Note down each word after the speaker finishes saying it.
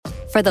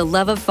For the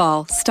love of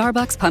fall,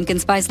 Starbucks Pumpkin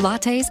Spice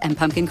Lattes and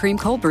Pumpkin Cream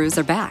Cold Brews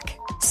are back.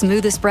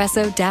 Smooth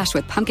espresso dashed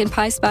with pumpkin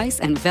pie spice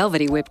and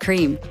velvety whipped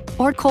cream.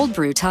 Or cold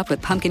brew topped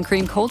with pumpkin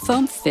cream cold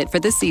foam fit for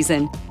the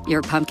season.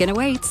 Your pumpkin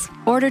awaits.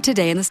 Order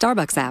today in the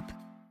Starbucks app.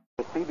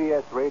 The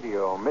CBS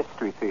Radio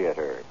Mystery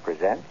Theater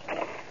presents...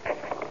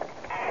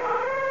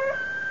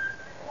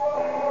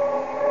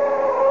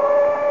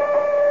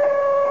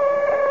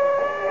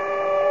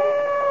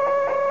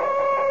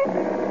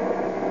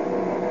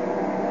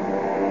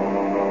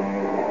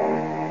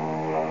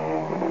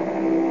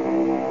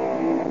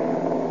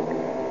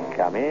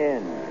 Come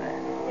in.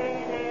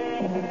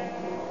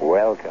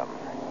 Welcome.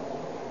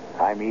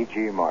 I'm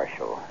E.G.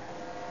 Marshall.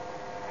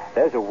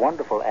 There's a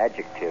wonderful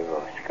adjective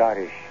of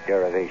Scottish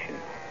derivation,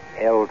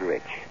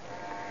 eldritch.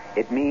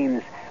 It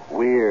means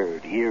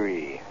weird,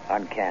 eerie,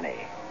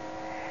 uncanny.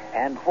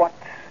 And what,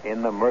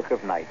 in the murk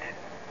of night,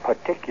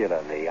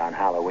 particularly on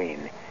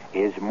Halloween,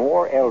 is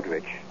more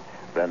eldritch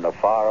than the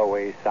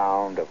faraway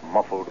sound of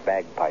muffled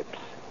bagpipes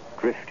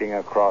drifting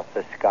across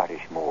the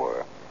Scottish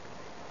moor?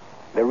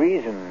 The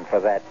reason for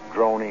that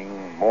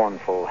droning,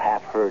 mournful,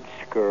 half-heard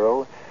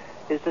skirl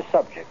is the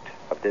subject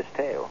of this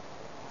tale.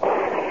 I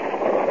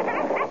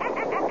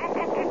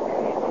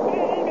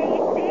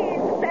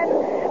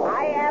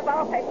have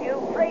offered you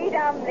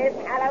freedom this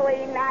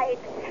Halloween night.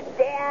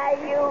 Dare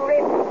you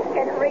risk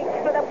and reach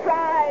for the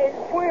prize?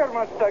 Where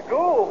must I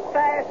go?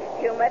 First,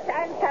 you must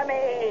answer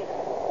me.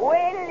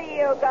 Will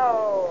you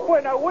go?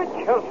 When a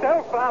witch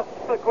herself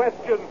asks the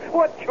question,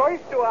 what choice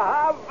do I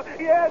have?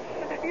 Yes.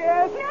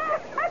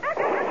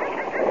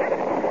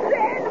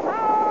 Then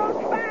hold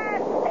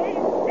fast,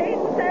 St.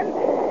 Stinson.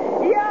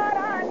 You're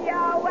on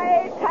your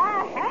way to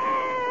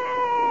hell!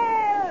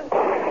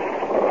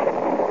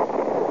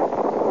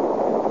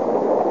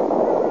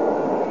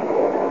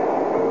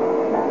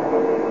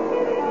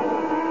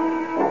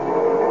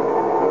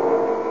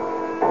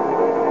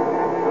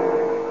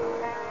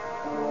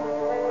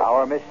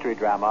 Our mystery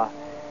drama,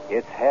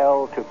 It's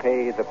Hell to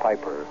Pay the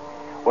Piper,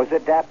 was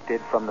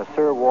adapted from the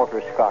Sir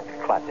Walter Scott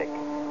classic,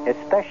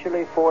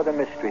 especially for the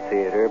Mystery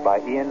Theater by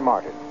Ian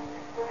Martin,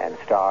 and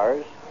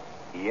stars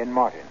Ian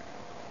Martin.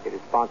 It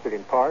is sponsored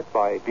in part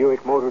by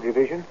Buick Motor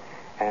Division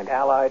and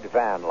Allied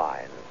Van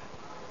Lines.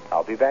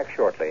 I'll be back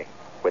shortly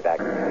with that.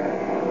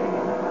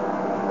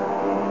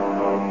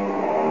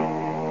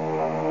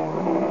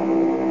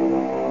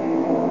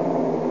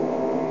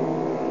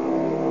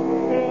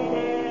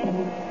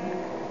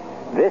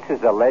 This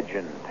is a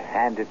legend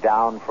handed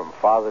down from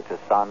father to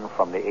son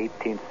from the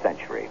 18th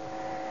century.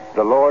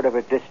 The lord of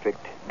a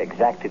district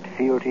exacted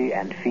fealty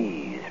and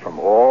fees from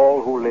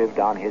all who lived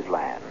on his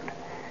land.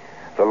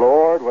 The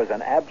lord was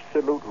an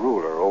absolute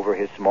ruler over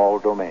his small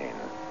domain,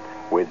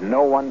 with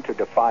no one to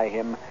defy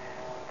him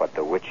but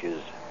the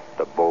witches,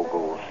 the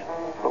bogles,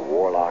 the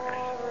warlocks,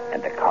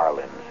 and the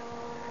carlins,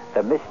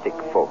 the mystic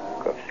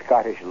folk of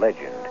Scottish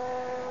legend,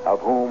 of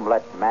whom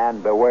let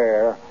man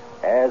beware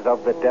as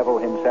of the devil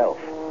himself.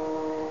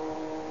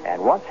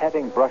 And once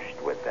having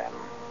brushed with them,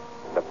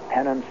 the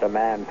penance a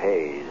man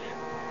pays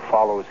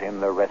follows him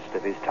the rest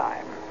of his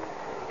time,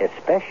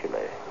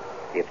 especially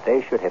if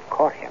they should have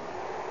caught him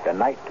the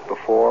night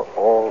before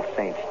All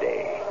Saints'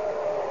 Day,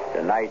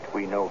 the night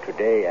we know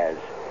today as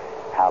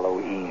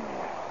Halloween.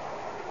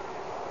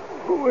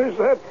 Who is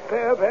that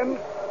there, then?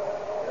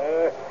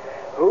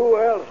 Who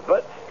else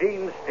but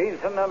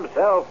Steenson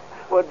himself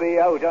would be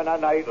out on a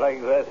night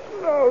like this?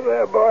 Oh,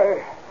 there,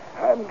 boy.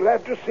 I'm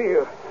glad to see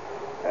you.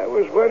 I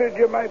was worried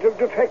you might have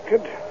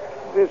defected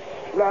this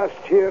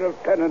last year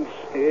of penance.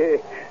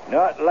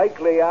 Not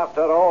likely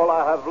after all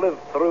I have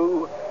lived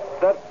through.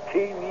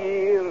 13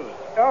 years.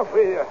 Off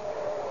with you.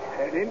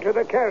 And into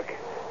the kirk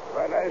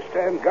while I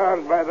stand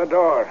guard by the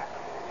door.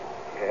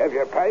 You have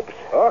your pipes?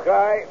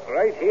 Okay,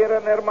 right here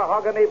in their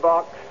mahogany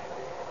box.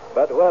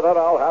 But whether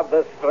I'll have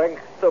the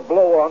strength to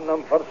blow on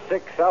them for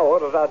 6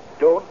 hours, I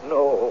don't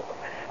know.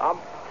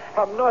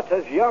 I'm not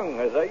as young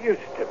as I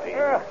used to be.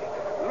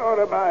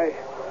 Nor am I.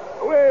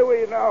 Where are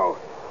we now?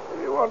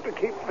 If you want to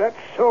keep that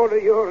soul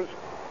of yours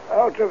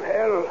out of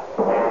hell.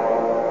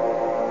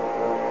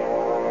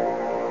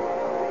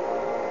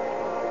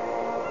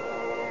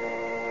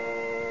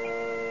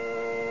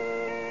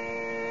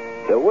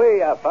 The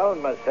way I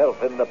found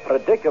myself in the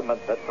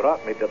predicament that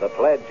brought me to the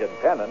pledge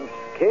and penance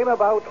came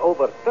about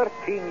over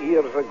 13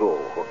 years ago.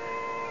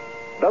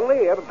 The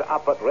laird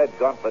up at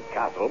Redgauntlet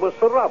Castle was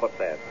Sir Robert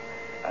then,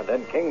 and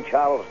in King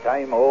Charles'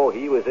 time,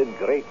 he was in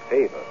great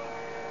favour.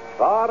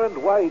 Far and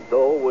wide,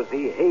 though, was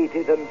he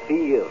hated and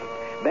feared.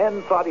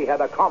 Men thought he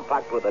had a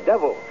compact with the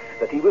devil,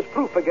 that he was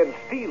proof against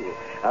steel,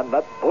 and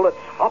that bullets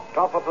hopped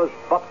off of his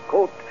butt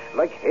coat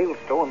like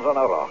hailstones on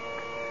a rock.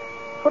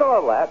 For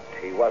all that,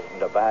 he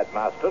wasn't a bad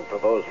master to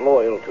those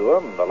loyal to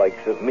him, the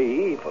likes of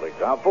me, for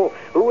example,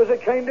 who was a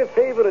kind of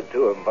favourite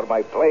to him for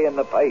my playing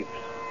the pipes.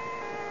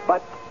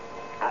 But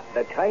at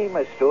the time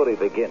a story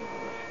begins,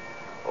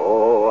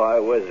 I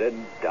was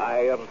in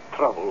dire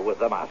trouble with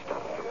the master.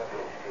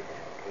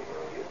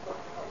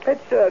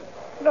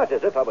 Not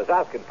as if I was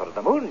asking for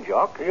the moon,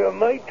 Jock. You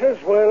might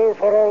as well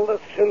for all the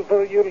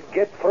silver you'll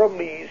get from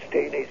me,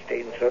 Steenie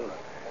Steenson.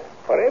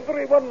 For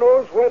everyone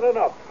knows well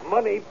enough,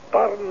 money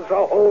burns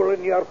a hole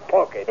in your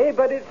pocket. Hey,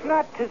 but it's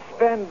not to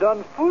spend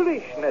on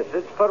foolishness.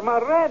 It's for my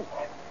rent.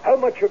 How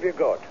much have you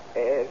got?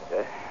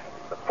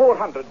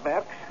 400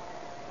 marks.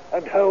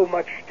 And how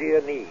much do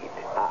you need?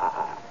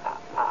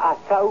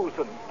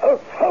 1,000.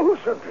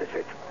 1,000, is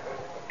it?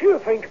 Do you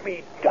think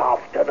me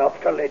daft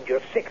enough to lend you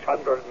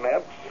 600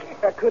 marks?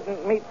 I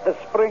couldn't meet the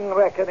spring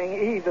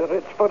reckoning either.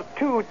 It's for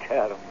 2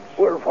 terms.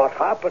 Well, what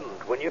happened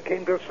when you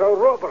came to Sir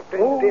Robert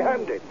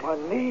empty-handed? My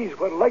knees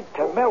were like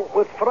to melt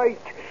with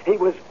fright. He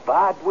was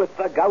bad with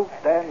the gout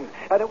then,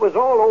 and it was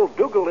all old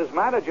Dougal, his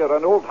manager,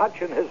 and old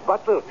Hutchin, his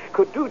butler,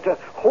 could do to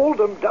hold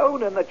him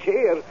down in the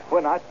chair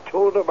when I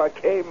told him I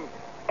came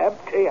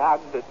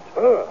empty-handed.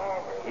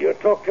 You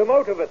talked him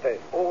out of it then?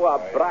 Oh,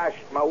 I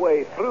brashed my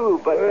way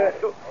through, but...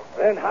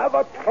 Then have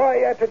a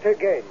try at it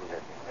again.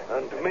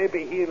 And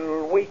maybe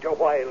he'll wait a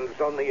while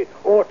on the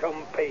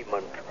autumn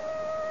payment.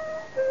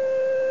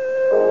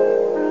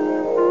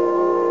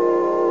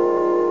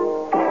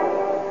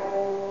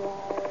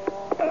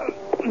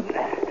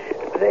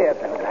 There,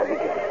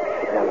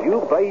 now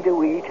you bide a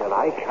wee till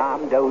I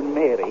calm down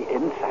Mary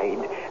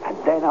inside, and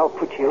then I'll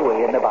put you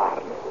away in the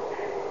barn.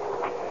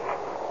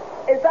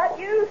 Is that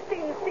you,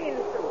 Steenson?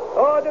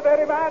 Oh, the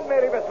very man,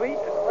 Mary, my sweet.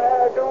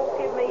 Well, don't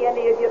give me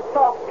any of your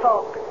soft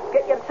talk.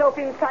 Get yourself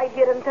inside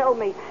here and tell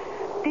me,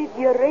 did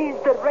you raise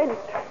the rent?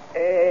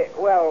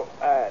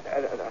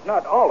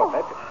 Not all of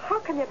it. How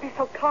can you be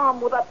so calm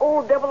with that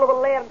old devil of a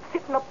laird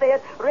sitting up there,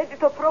 ready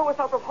to throw us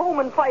out of home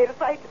and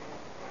fireside?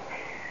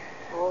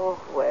 Oh,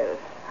 well,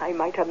 I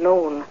might have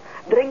known.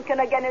 Drinking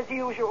again as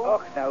usual.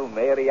 Oh, now,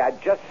 Mary, I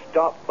just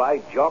stopped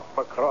by Jock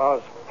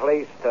McCraw's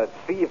place to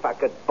see if I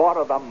could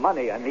borrow the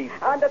money I need.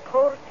 And, of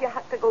course, you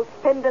had to go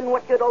spending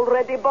what you'd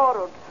already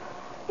borrowed.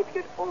 If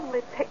you'd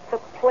only take the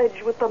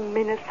pledge with the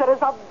minister,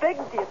 as I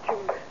begged you to.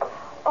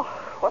 Oh,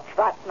 what's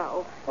that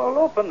now? Well,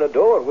 open the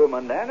door,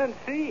 woman, then, and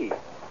see.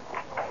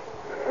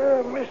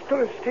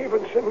 Mr.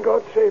 Stevenson,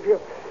 God save you.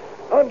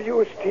 And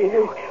you,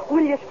 Steenie.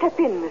 Will you step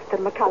in, Mr.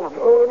 McCallum?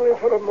 Only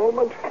for a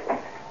moment,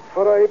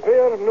 for I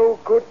bear no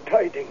good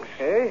tidings.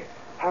 Eh?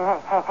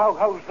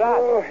 How's that?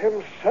 Oh,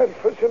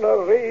 himself is in a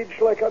rage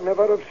like I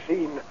never have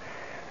seen.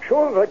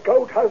 Sure, the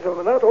gout has him,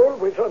 and that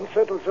always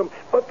unsettles him.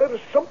 But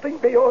there's something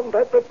beyond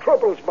that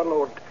troubles my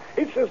lord.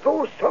 It's as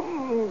though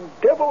some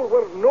devil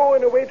were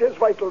gnawing away at his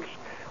vitals.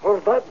 Or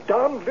that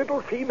damned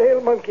little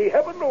female monkey,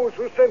 heaven knows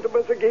who sent him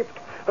as a gift,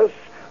 has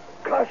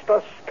cast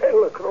a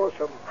spell across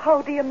him.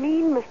 How do you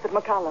mean, Mr.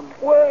 McCallum?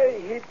 Why,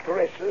 he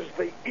dresses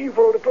the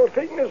evil little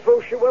thing as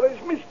though she were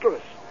his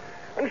mistress.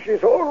 And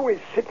she's always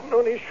sitting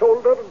on his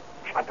shoulder,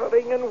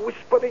 chattering and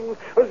whispering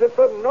as if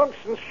the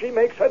nonsense she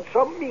makes had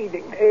some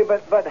meaning. Hey,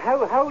 but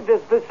how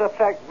does this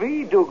affect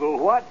me, Dougal?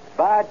 What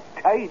bad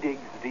tidings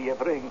do you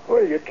bring?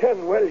 Well,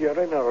 you're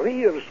in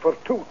arrears for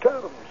 2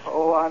 terms.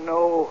 Oh, I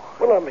know.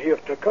 Well, I'm here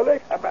to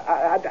collect.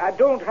 I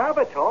don't have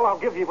it all. I'll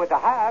give you what I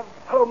have.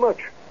 How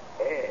much?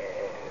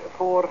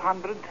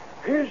 400.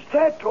 Is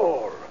that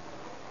all?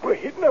 Well,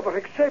 he'd never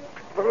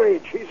accept the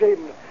rage he's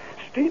in.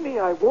 Steenie,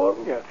 I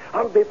warn you,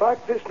 I'll be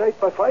back this night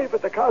by 5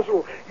 at the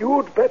castle.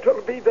 You'd better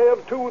be there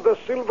too, the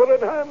silver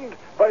in hand,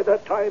 by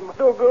that time.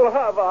 Dougal,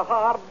 have a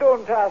heart.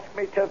 Don't ask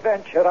me to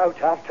venture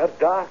out after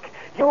dark.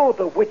 You know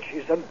the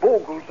witches and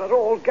bogles are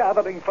all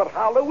gathering for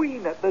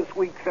Halloween at this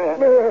week's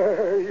end.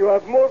 You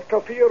have more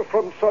to fear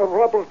from Sir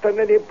Robert than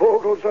any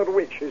bogles or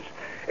witches.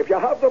 If you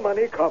have the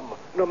money, come,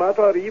 no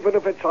matter even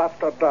if it's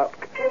after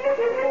dark.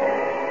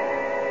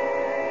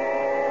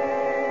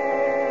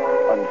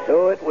 And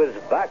so it was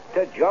back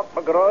to Jock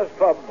McGraw's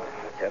pub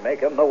to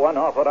make him the one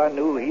offer I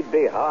knew he'd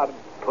be hard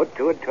put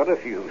to it to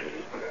refuse.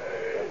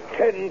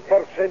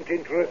 10%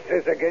 interest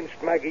is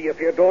against Maggie if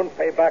you don't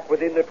pay back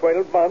within the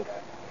 12 months.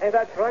 Hey,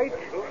 that's right.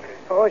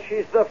 Oh,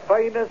 she's the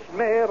finest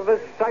mare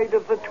this side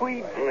of the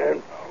Tweed.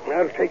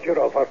 I'll take your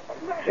offer.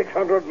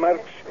 600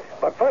 marks.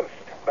 But first,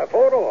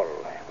 before all,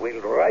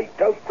 we'll write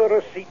out the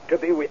receipt to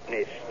be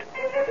witnessed.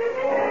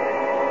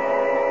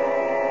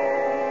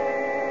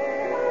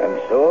 And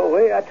so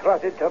away I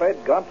trotted to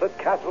Redgauntlet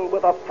Castle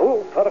with a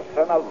full purse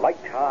and a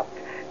light heart,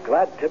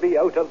 glad to be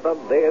out of the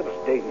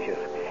laird's danger.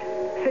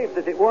 Save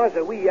that it was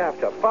a wee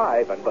after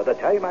 5, and by the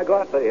time I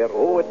got there, it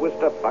was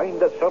to find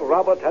that Sir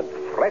Robert had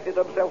fretted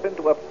himself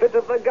into a fit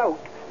of the gout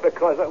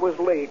because I was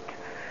late.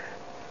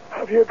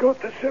 Have you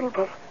got the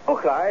silver?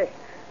 Okay.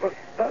 But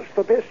that's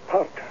the best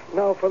part.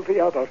 Now for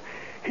the other.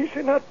 He's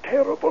in a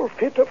terrible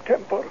fit of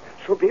temper,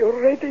 so be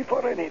ready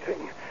for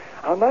anything.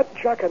 And that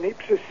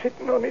jackanapes is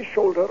sitting on his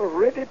shoulder,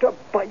 ready to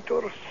bite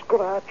or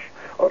scratch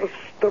or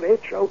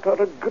stretch out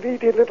her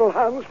greedy little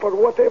hands for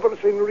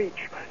whatever's in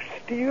reach.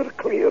 Steer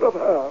clear of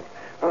her.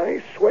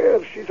 I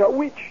swear she's a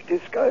witch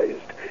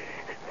disguised.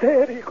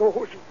 There he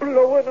goes,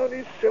 blowing on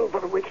his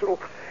silver whistle.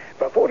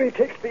 Before he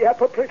takes the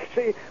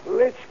apoplexy,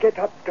 let's get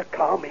up to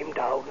calm him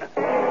down.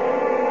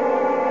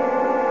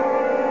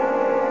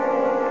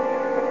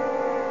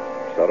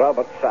 Sir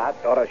Robert sat,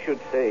 or I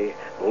should say,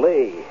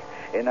 lay,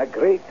 in a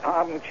great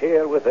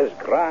armchair with his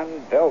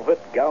grand velvet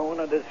gown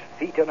and his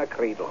feet in a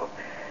cradle.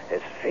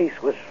 His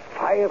face was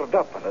fired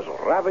up and as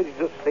ravaged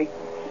as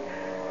Satan's.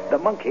 The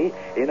monkey,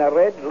 in a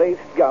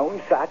red-laced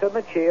gown, sat in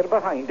the chair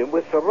behind him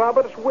with Sir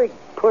Robert's wig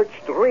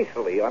perched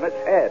racily on its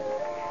head.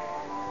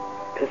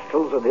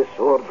 Pistols and his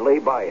sword lay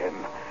by him,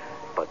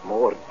 but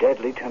more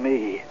deadly to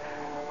me,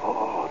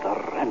 the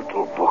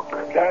rental book.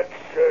 That's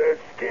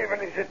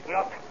Stephen, is it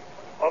not?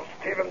 Of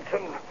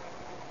Stevenson,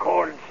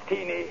 called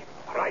Steenie,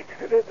 right?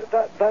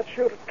 That's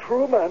your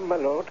true man, my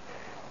lord.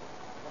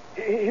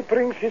 He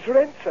brings his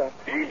rent, sir.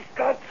 Is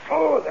that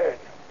so, then?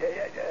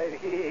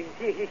 Here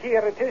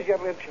it is, your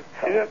lordship.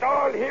 Is it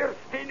all here,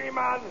 Steenie,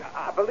 man?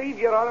 I believe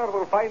your honor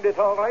will find it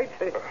all right.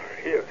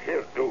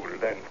 Here, Dougal,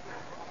 then.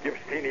 Give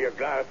Steenie a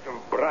glass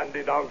of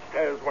brandy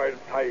downstairs whilst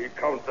I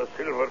count the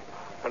silver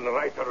and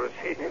write a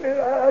receipt.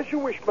 As you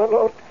wish, my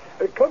lord.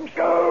 Come,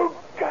 sir. Oh,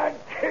 God,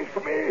 take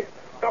me.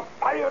 The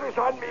fire is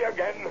on me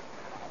again.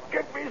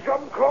 Get me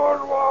some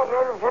cold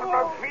water for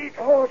my feet.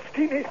 Oh,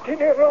 Steenie,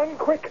 run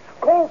quick.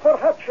 Call for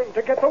Hutchin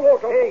to get the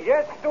water. Hey,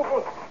 yes,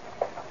 Dougal.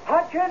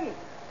 Hutchin!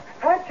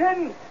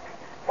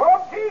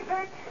 What is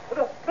it?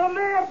 The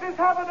laird is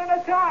having an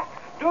attack.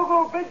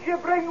 Dougal bids you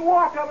bring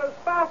water as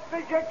fast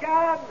as you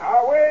can.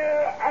 I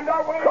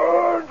will.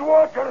 Cold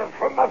water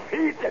for my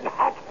feet and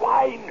hot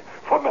wine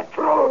for my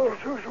throat.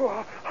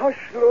 Oh, hush,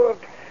 Lord.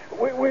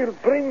 We'll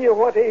bring you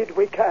what aid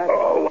we can.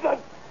 Oh, the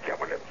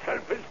devil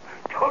himself is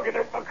tugging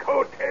at my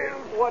coattails.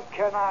 What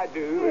can I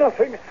do?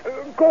 Nothing.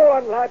 Go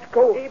on, lad,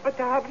 go. Hey, but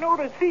I have no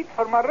receipt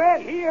for my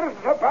rent. Here's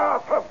the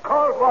bath of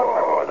cold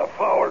water. Oh, the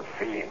foul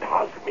fiend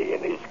has me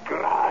in his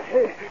grasp.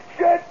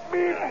 Set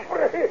me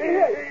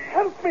free.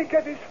 Help me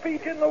get his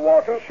feet in the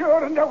water.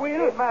 Sure, and I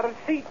will. My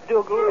receipt,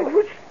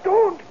 Dougal.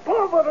 Don't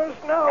bother us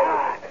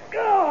now.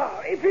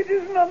 If it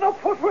isn't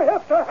enough what we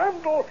have to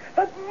handle,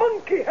 that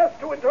monkey has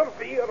to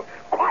interfere.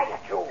 Quiet,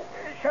 you.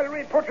 Shall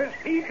we put his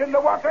feet in the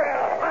water?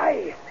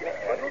 Aye.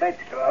 But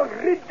let's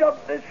rid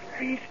of this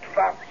beast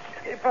fast.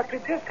 If I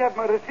could just have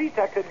my receipt,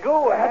 I could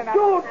go.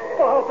 Don't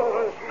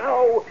bother us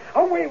now.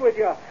 Away with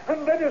you,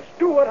 and let us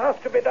do what has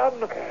to be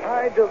done.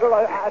 Aye, Dougal,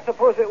 I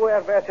suppose it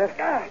were better.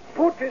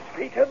 Put his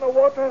feet in the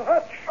water,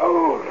 Hutch.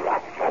 Oh,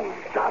 rats and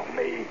damn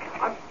me.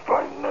 I'm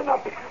burning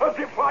up as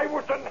if I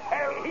was in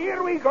hell.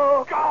 Here we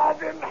go.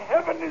 God in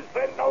heaven, is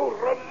there no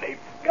relief?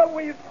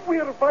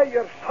 We're by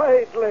your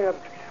side, Laird.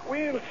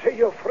 We'll see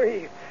you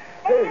free.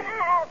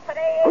 Never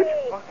free.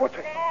 What's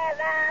it?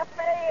 Never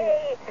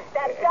free.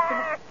 The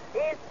dark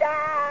is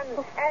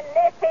done, and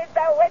this is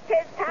the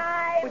wicked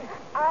time.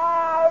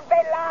 All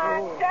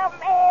belongs to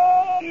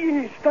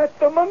me. Is that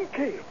the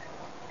monkey?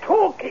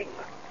 Talking.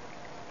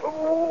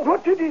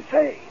 What did he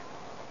say?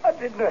 I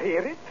didn't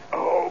hear it.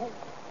 Oh.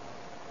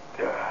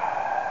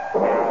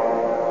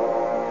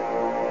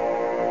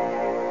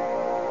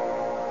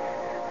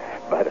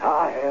 But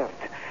I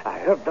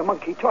heard the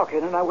monkey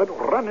talking, and I went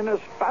running as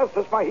fast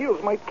as my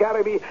heels might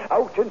carry me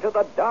out into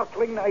the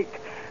darkling night,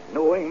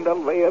 knowing the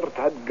laird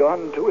had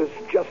gone to his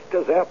just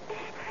deserts,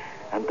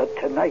 and that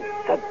tonight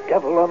the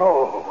devil and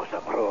all was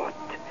abroad.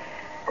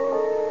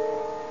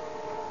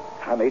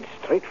 I made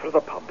straight for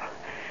the pub.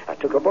 I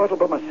took a bottle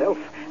by myself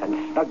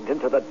and snugged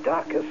into the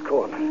darkest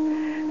corner.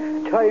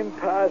 Time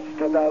passed,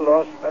 and I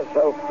lost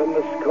myself in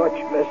the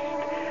Scotch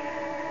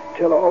mist,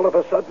 till all of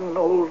a sudden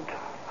old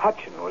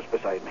Hutchin was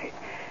beside me.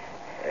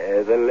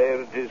 The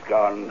laird is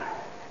gone,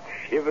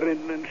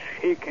 shivering and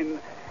shaking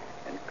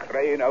and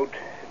crying out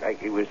like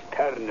he was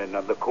turning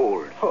on the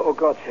coals. Oh,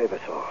 God save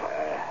us all.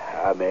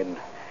 Amen.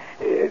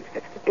 Is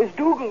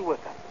Dougal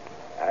with him?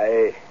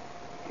 Aye,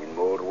 in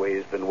more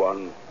ways than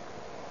one.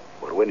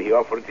 For when he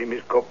offered him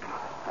his cup,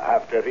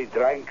 after he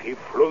drank, he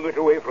flung it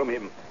away from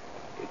him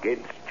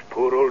against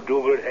poor old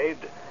Dougal's head,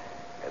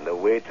 and the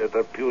weight of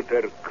the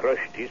pewter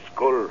crushed his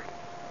skull.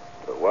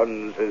 The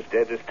one's as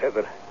dead as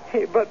tether.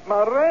 Hey, but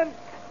my rent,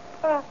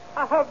 I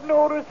have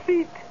no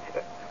receipt.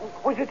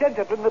 Was it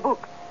entered in the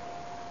book?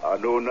 I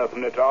know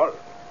nothing at all,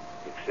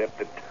 except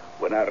that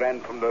when I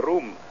ran from the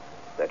room,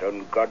 that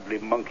ungodly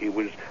monkey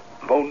was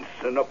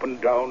bouncing up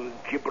and down,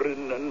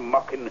 gibbering and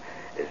mocking,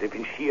 as if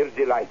in sheer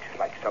delight,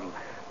 like some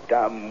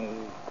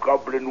damn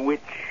goblin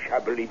witch, I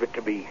believe it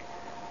to be.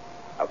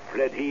 I've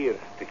fled here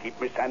to keep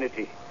my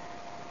sanity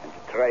and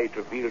to try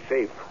to feel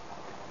safe.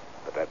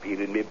 But I feel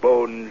in my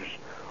bones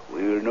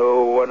we'll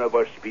no one of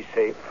us be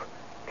safe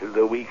till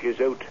the week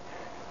is out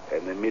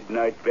and the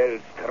midnight bell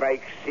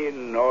strikes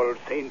in All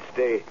Saints'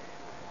 Day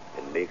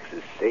and makes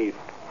us safe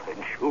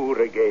and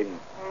sure again.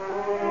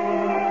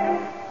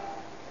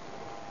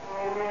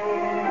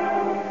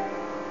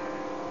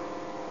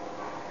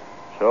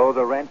 So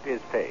the rent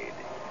is paid,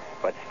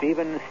 but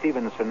Stephen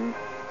Stevenson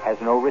has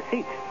no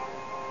receipt,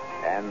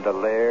 and the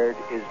laird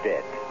is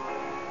dead,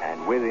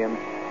 and with him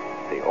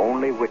the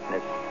only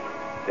witness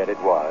that it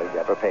was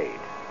ever paid.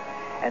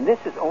 And this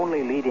is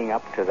only leading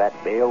up to that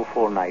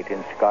baleful night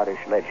in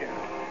Scottish legend,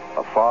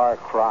 a far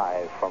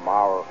cry from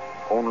our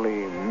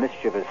only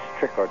mischievous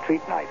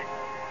trick-or-treat night.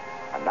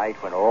 A night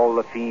when all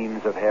the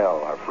fiends of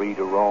hell are free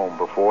to roam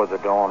before the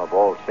dawn of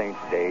All Saints'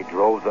 Day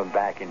drove them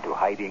back into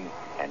hiding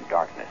and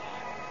darkness.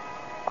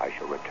 I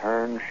shall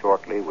return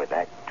shortly with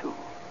Act 2.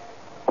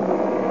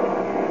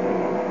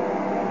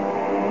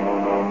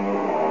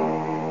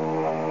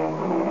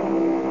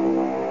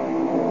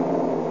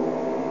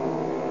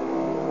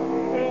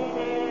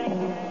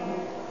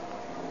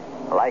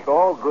 Like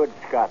all good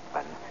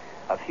Scotsmen,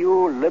 a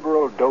few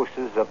liberal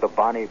doses of the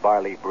bonny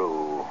barley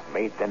brew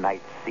made the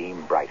night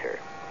seem brighter.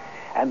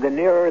 And the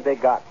nearer they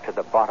got to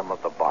the bottom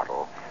of the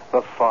bottle,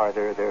 the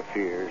farther their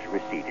fears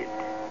receded.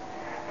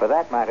 For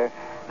that matter,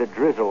 the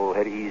drizzle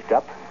had eased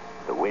up,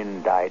 the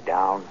wind died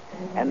down,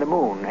 and the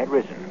moon had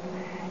risen.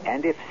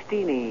 And if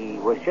Steenie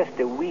was just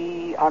a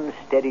wee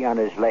unsteady on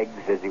his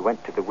legs as he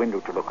went to the window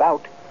to look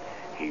out,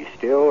 he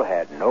still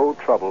had no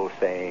trouble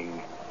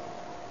saying,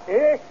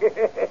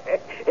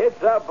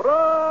 It's a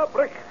bra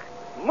brick.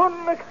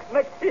 And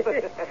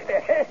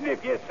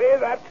if you say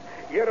that,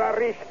 you're a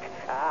risk.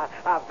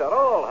 After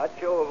all,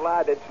 Hutch, old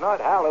lad, it's not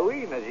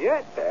Halloween as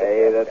yet.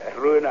 Aye, that's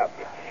true enough.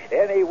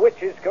 Any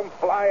witches come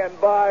flying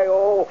by,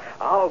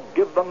 I'll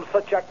give them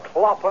such a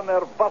clop on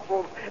their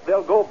bustles,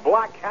 they'll go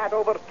black hat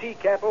over tea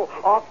kettle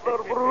off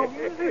their brooms.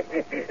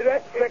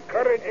 That's the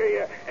courage of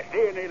you,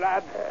 Steenie,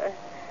 lad.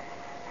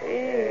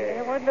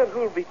 I wonder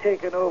who'll be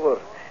taking over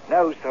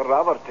now Sir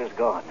Robert is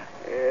gone.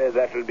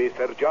 That'll be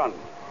Sir John.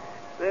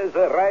 There's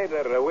a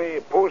rider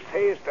away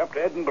post-haste up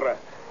to Edinburgh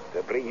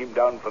to bring him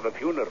down for the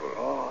funeral.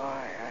 Oh,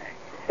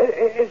 aye.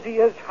 Is he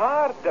as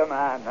hard a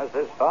man as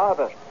his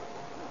father?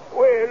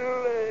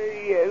 Well,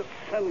 yes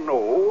and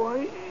no.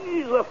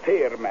 He's a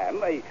fair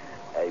man.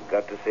 I've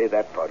got to say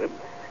that for him.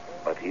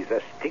 But he's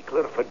a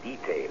stickler for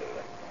detail.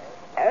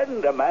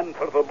 And a man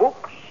for the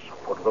books.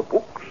 For the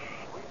books.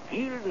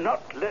 He'll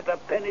not let a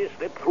penny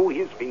slip through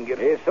his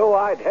fingers. So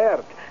I'd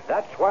heard.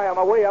 That's why I'm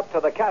away up to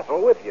the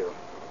castle with you.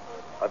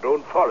 I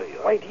don't follow you.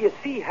 Why, do you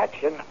see,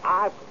 Hutchin,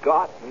 I've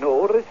got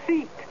no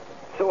receipt.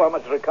 So I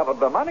must recover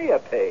the money I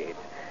paid.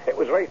 It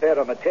was right there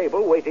on the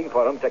table waiting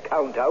for him to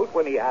count out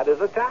when he had his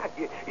attack.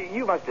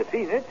 You must have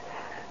seen it.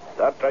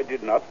 That I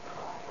did not.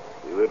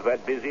 We were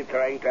that busy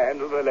trying to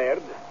handle the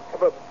laird.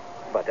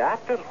 But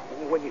after,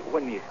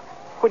 when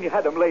you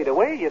had him laid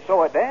away, you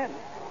saw it then.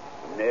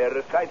 Ne'er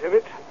a sight of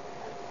it.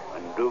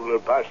 When Dougal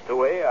passed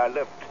away, I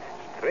left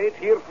straight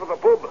here for the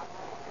pub,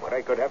 where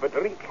I could have a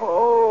drink.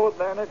 Oh,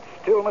 then it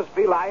still must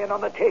be lying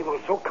on the table.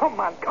 So come,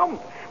 man, come.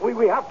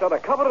 We have to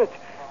recover it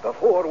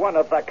before one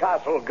of the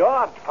castle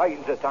guard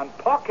finds it and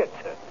pockets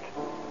it.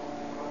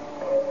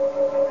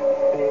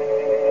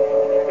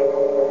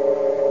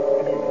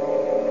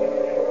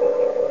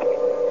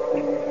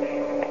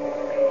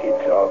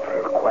 It's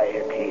awful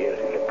quiet here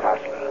in the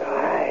castle.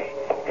 Aye,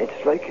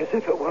 it's like as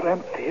if it were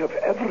empty of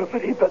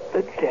everybody but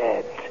the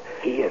dead.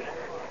 Here,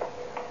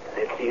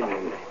 let's in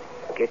and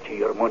get you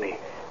your money.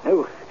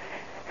 Now,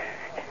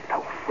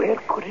 where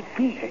could it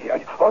be?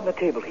 On the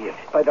table here,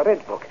 by the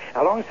rent book,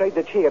 alongside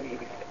the chair.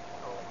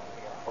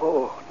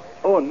 Oh,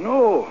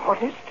 no.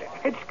 What is it?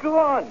 It's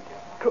gone.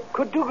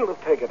 Could Dougal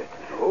have taken it?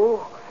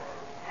 No.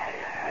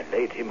 I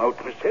laid him out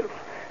myself.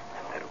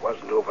 There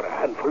wasn't over a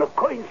handful of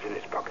coins in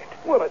his pocket.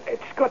 Well,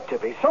 it's got to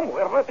be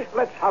somewhere.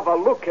 Let's have a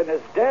look in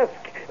his desk.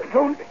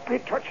 Don't be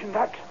touching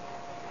that.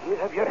 You'll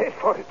have your head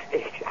for it.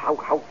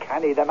 How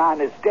can he? The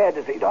man is dead,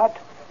 is he not?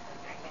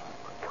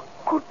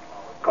 Good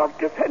God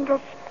defend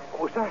us.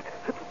 Who's that?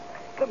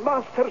 The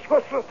master's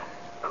whistle.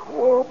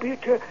 Woe be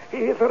to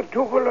either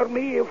Dougal or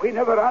me if we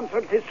never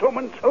answered his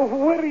summons. Oh,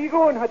 where are you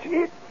going, Hutch?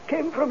 It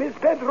came from his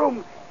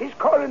bedroom. He's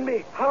calling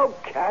me. How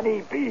can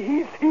he be?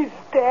 He's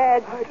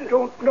dead. I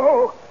don't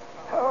know.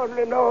 I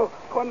only know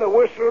when the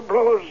whistle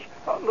blows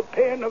on the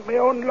pain of my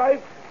own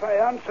life, I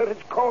answer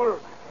his call.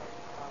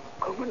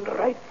 Coming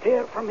right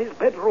there from his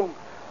bedroom,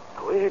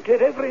 the way he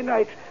did every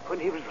night when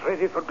he was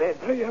ready for bed.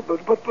 Yeah,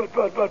 but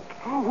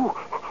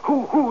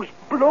who's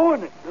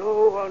blowing it?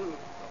 No one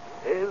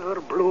ever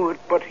blew it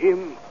but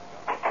him.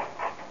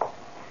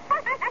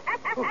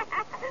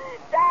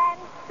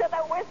 Dance to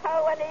the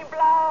whistle when he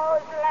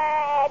blows,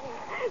 lads.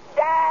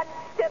 Dance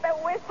to the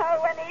whistle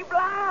when he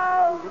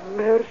blows.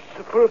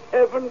 Merciful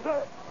heavens.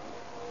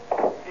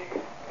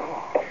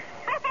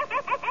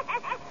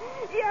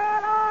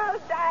 You'll all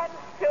dance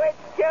to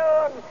its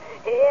tune.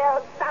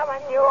 He'll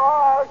summon you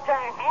all to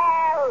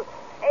hell.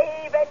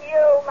 Even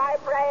you, my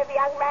brave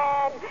young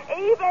man.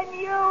 Even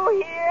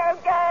you, he'll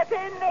get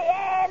in the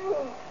end.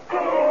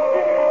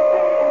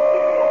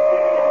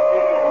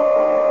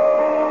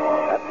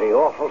 At the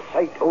awful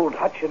sight, old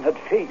Hutchin had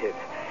faded,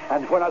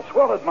 and when I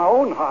swallowed my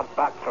own heart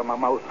back from my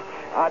mouth,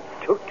 I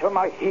took to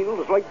my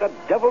heels like the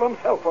devil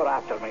himself were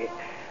after me.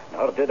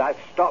 Nor did I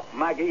stop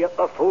Maggie at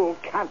the full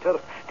canter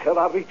till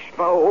I reached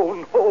my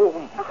own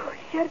home. Oh,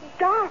 you're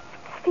daft,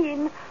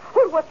 Steen.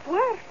 Or what's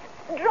worse,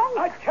 drunk.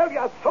 I tell you,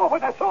 I saw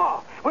what I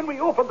saw. When we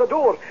opened the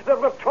door, there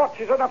were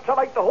torches enough to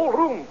light the whole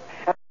room.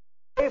 And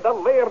the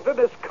laird in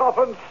his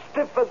coffin,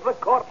 stiff as the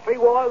corpse he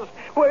was,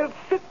 while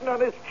sitting on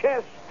his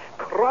chest,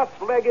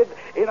 cross-legged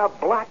in a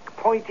black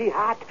pointy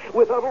hat,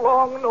 with her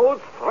long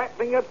nose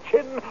threatening her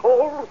chin,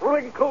 all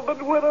wrinkled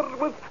and withered,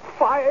 with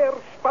fire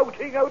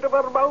spouting out of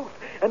her mouth,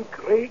 and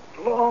great,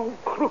 long,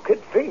 crooked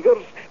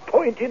fingers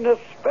pointing a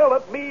spell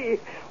at me,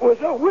 was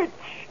a witch.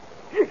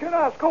 You can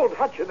ask old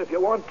Hutchin if you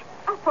want.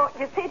 I thought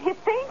you said he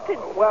fainted.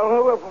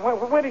 Well,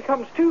 when he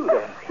comes to,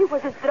 then. He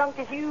was as drunk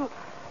as you.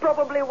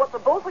 Probably what the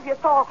both of you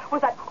saw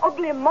was that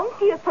ugly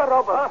monkey at Sir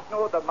Robert. Ah,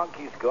 no, the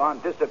monkey's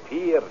gone,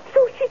 disappeared.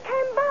 So she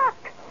came back.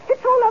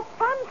 It's all a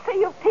fancy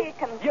you've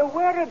taken. You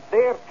weren't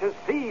there to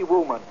see,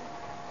 woman.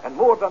 And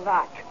more than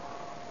that,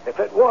 if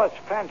it was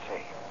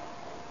fancy,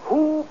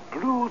 who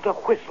blew the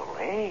whistle,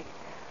 eh?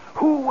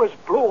 Who was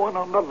blowing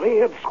on the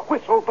laird's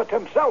whistle but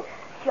himself?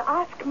 If you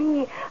ask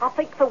me, I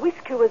think the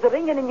whiskey was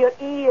ringing in your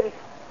ears.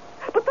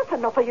 But that's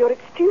enough of your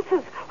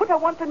excuses. What I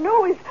want to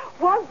know is,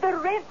 was the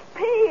rent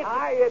paid?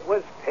 Aye, it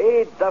was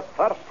paid the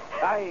first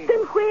time.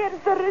 Then where's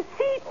the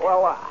receipt?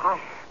 Well, I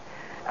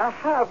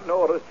have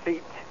no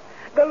receipt.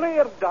 The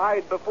laird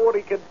died before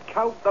he could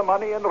count the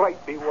money and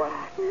write me one.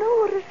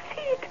 No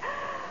receipt?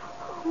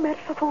 Oh,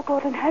 merciful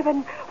God in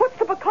heaven. What's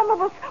to become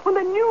of us when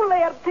the new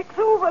laird takes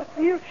over?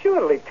 You'll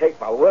surely take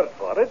my word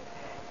for it.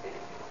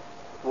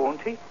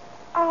 Won't he?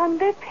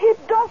 And if he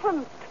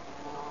doesn't?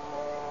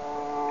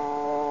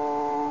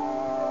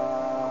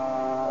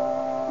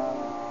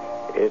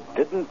 It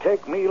didn't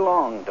take me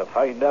long to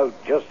find out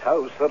just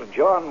how Sir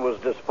John was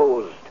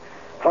disposed.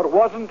 For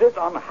wasn't it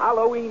on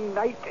Halloween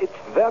night its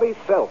very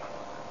self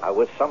I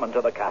was summoned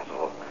to the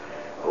castle?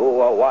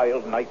 Oh, a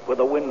wild night with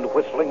the wind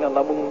whistling and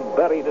the moon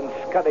buried in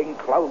scudding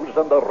clouds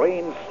and the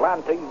rain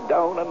slanting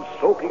down and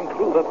soaking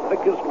through the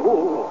thickest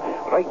wool,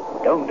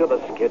 right down to the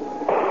skin.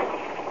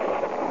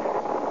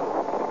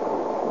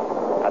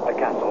 At the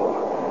castle,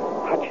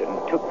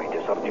 Hutchin took me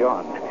to Sir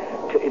John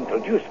to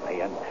introduce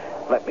me and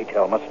let me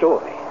tell my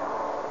story.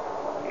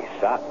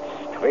 Sat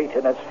straight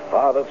in his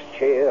father's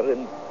chair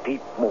in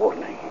deep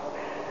mourning.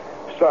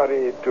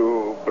 Sorry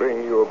to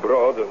bring you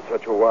abroad on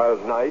such a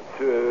wild night.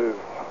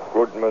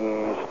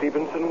 Goodman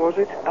Stevenson, was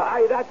it?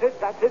 Aye, that's it.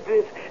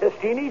 It's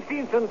Steenie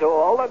Stevenson, to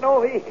all that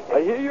know me.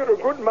 I hear you're a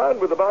good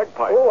man with the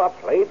bagpipe. Oh, I've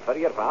played for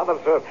your father,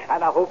 sir,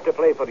 and I hope to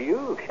play for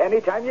you.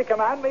 Anytime you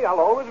command me, I'll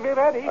always be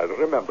ready. I'll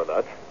remember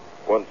that,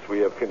 once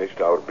we have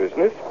finished our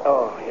business.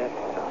 Oh, yes,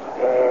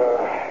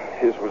 sir.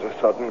 His was a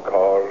sudden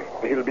call.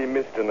 He'll be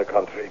missed in the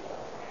country.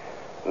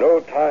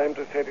 No time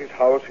to set his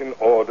house in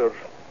order,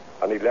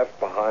 and he left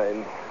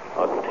behind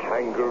a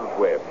tangled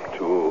web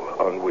to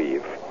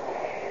unweave.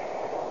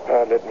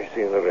 Let me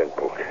see in the rent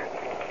book.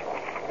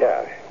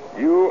 Yeah,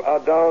 you are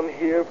down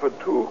here for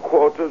 2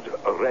 quarters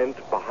rent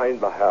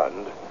behind the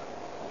hand,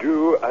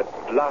 due at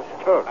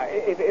last term.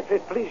 If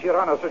it please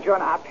your honor, Sir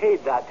John, I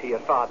paid that to your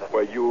father.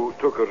 Well, you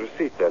took a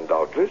receipt then,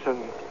 doubtless,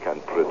 and can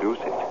produce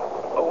it.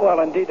 Well,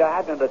 indeed, I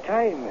hadn't the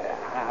time,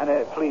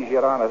 and please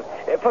your honor.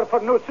 For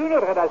no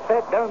sooner had I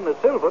set down the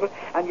silver,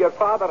 and your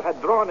father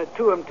had drawn it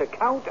to him to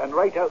count and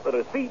write out the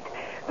receipt,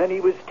 than he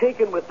was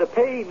taken with the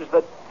pains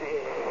that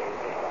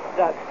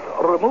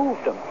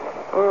removed them.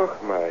 Oh,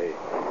 my.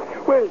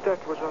 Well,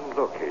 that was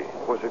unlucky,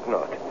 was it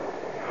not?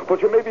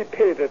 But you may be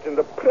paid it in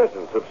the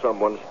presence of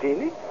someone,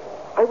 Steenie.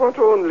 I want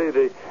only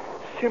the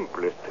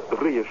simplest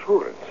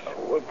reassurance.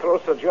 Well,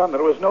 troth, Sir John,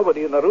 there was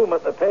nobody in the room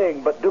at the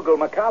paying but Dougal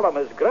McCallum,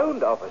 his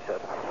ground officer.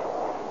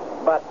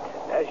 But,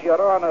 as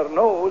your honor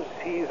knows,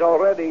 he's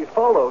already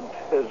followed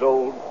his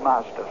old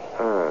master.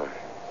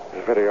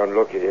 It's very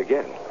unlucky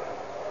again.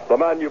 The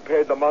man you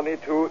paid the money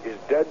to is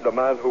dead. The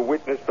man who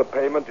witnessed the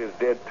payment is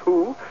dead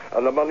too,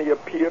 and the money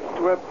appears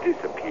to have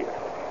disappeared.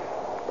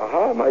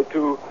 How am I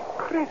to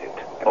credit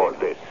all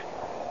this?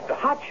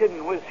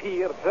 Hutchin was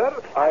here,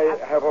 sir. I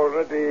have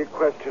already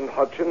questioned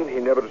Hutchin. He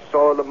never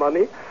saw the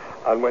money,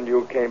 and when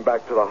you came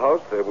back to the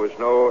house, there was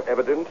no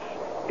evidence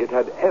it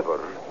had ever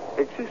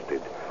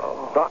existed.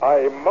 Oh.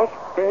 I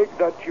must beg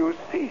that you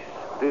cease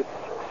this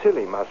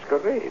silly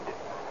masquerade.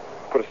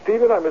 For,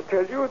 Stephen, I must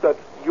tell you that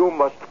you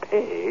must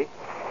pay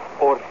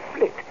or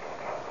flit.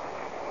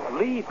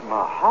 Leave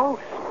my house?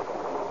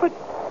 But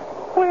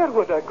where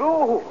would I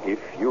go? If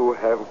you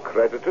have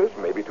creditors,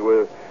 maybe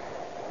to a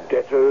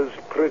debtor's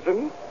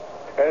prison,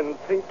 and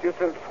think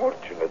yourself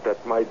fortunate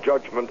that my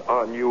judgment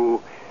on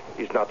you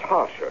is not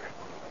harsher.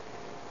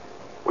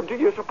 Well, do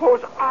you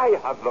suppose I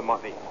have the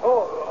money?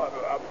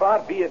 Oh, far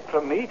be it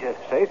from me to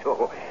say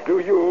so. Do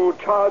you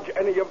charge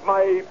any of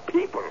my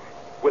people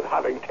with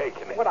having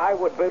taken it? Well, I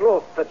would be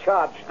loath to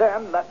charge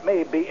them that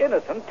may be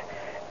innocent,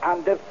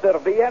 and if there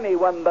be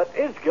anyone that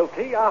is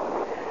guilty,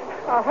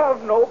 I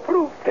have no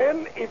proof.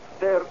 Then, if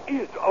there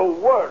is a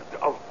word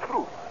of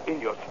truth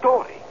in your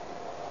story,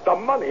 the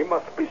money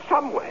must be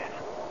somewhere.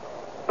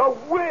 Now,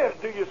 where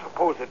do you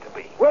suppose it to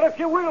be? Well, if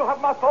you will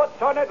have my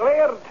thoughts on it,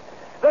 Laird,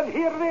 then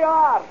here they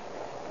are.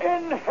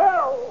 In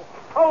hell,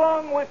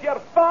 along with your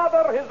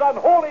father, his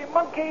unholy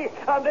monkey,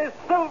 and his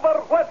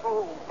silver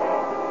whistle.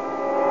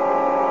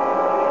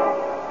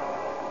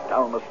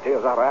 Down the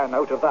stairs I ran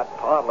out of that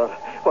parlor,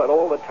 while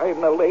all the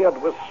time the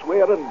laird was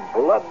swearing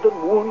blood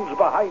and wounds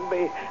behind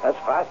me as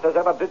fast as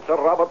ever did Sir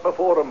Robert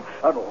before him,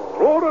 and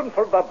roaring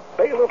for the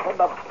bailiff and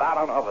the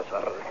baron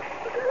officer.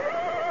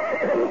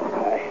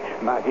 Aye,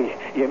 Maggie,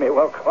 you may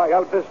well cry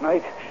out this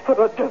night, for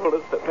the devil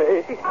is to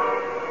pay.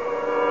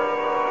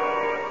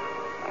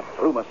 I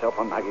threw myself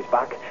on Maggie's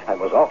back and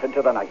was off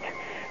into the night.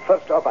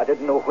 First off, I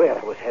didn't know where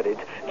I was headed,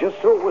 just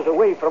so it was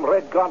away from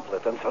Red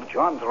Gauntlet and Sir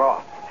John's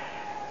wrath.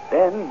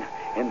 Then,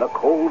 in the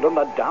cold and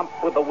the damp,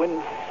 with the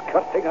wind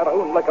skirting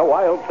around like a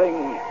wild thing,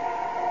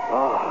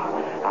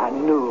 I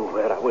knew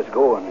where I was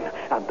going,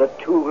 and the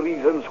 2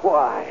 reasons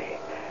why.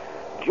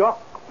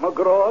 Jock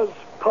McGraw's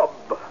pub.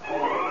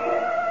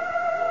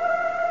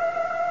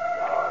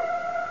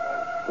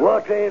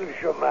 What ails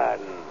you, man?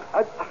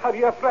 Are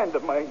you a friend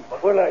of mine?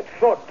 Well, I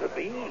thought to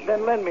be.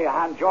 Then lend me a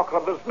hand, Jock, or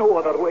there's no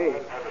other way.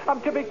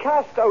 I'm to be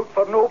cast out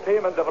for no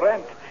payment of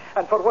rent,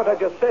 and for what I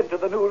just said to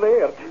the new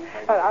laird.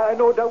 I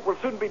no doubt will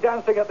soon be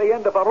dancing at the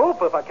end of a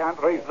rope if I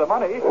can't raise the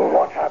money.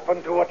 What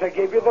happened to what I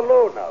gave you the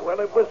loan of? Well,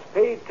 it was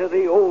paid to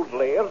the old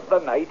laird the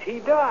night he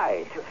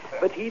died.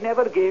 But he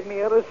never gave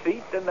me a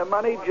receipt, and the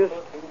money just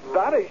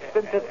vanished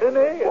into thin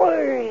air.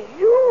 Well,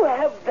 you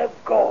have the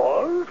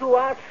gall to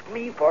ask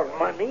me for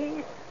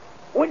money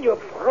when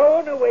you've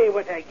thrown away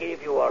what I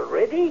gave you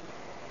already?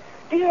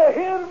 Do you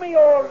hear me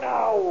all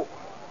now?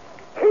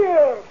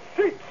 Here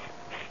sits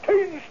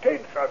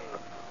Steenson,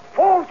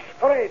 false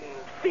friend,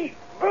 thief,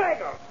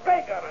 beggar,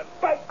 and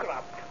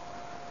bankrupt.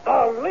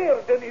 The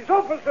laird and his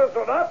officers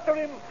are after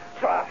him,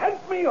 so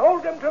help me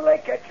hold him till I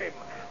catch him,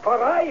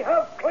 for I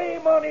have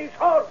claim on his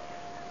horse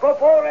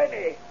before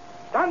any.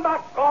 Stand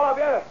back, all of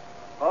you,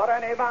 or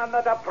any man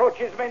that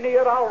approaches me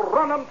near, I'll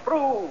run him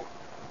through.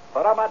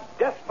 For I'm a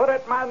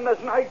desperate man this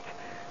night,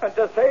 and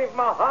to save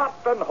my heart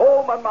and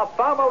home and my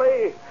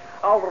family,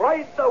 I'll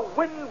ride the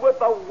wind with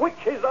the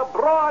witches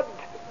abroad,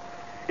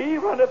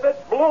 even if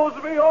it blows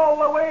me all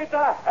the way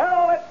to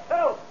hell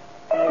itself.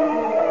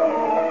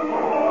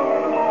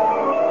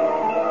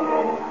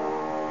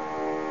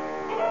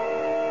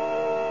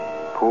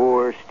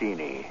 Poor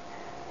Steenie,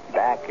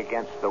 back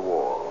against the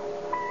wall,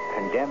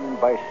 condemned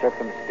by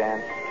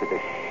circumstance to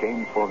the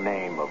shameful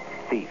name of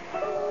thief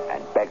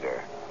and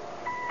beggar,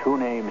 2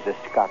 names a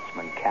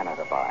Scotsman cannot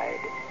abide.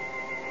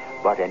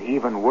 But an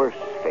even worse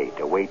fate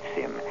awaits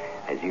him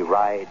as he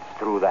rides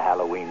through the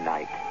Halloween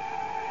night,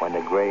 when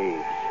the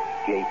graves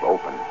gape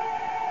open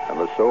and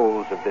the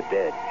souls of the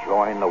dead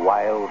join the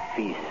wild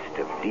feast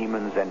of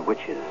demons and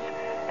witches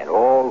and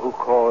all who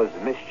cause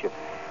mischief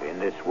in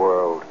this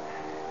world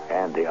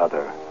and the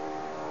other.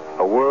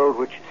 A world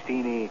which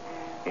Steenie,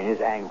 in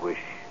his anguish,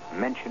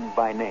 mentioned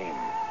by name,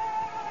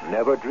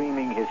 never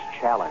dreaming his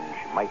challenge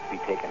might be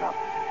taken up,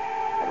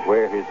 and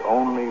where his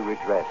only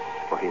redress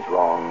for his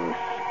wrongs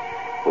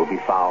will be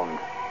found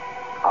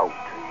out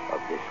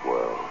of this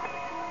world.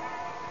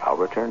 I'll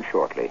return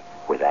shortly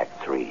with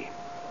Act 3.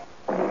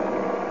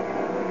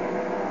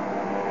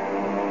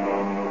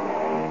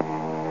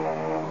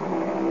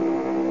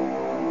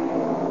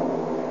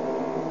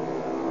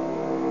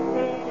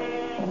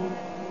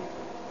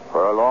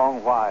 For a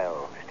long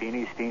while,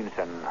 Steenie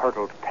Steenson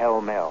hurtled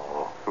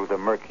pell-mell through the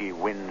murky,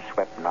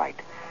 wind-swept night,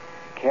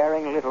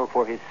 caring little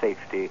for his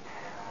safety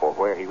or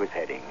where he was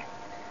heading.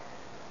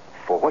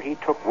 For what he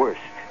took worst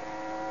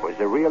was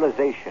the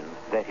realization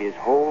that his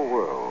whole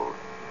world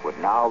would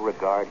now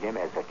regard him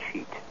as a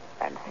cheat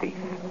and thief.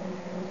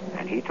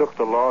 And he took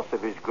the loss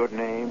of his good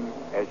name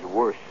as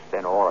worse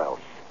than all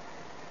else.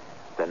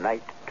 The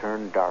night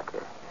turned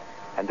darker,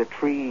 and the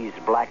trees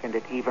blackened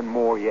it even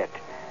more yet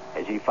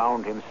as he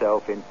found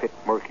himself in Pit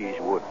Murky's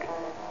wood.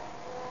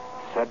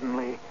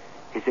 Suddenly,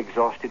 his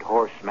exhausted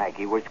horse,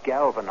 Maggie, was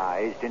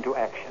galvanized into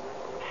action,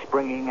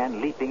 springing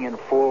and leaping in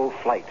full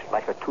flight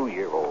like a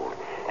 2-year-old,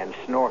 and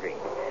snorting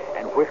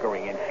and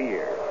whickering in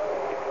fear.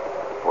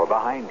 For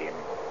behind him,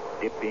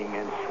 dipping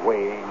and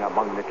swaying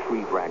among the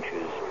tree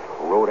branches,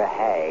 rode a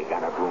hag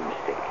on a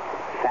broomstick,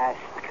 fast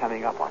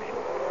coming up on him,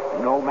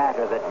 no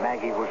matter that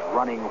Maggie was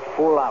running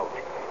full out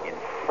in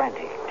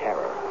frantic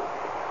terror.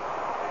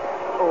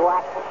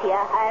 What's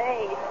your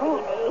hurry,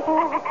 Steenie?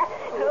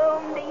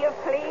 Whom do you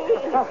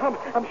please?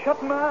 I'm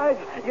shutting my eyes.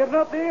 You're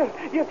not there.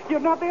 You're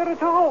not there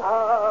at all.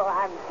 Oh,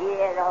 I'm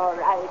here, all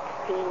right,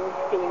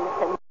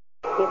 Steenson.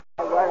 If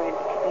I weren't,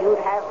 you'd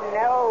have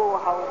no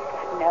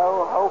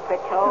hope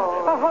at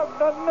all. I have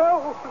none now.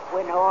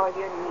 When all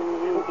you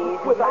need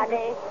is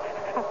money.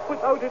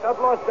 Without it, I've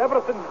lost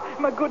everything.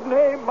 My good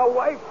name, my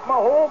wife, my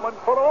home, and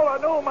for all I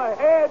know, my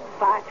head.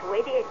 But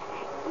with it,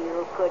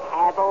 you could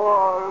have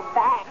all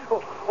back.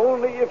 Oh,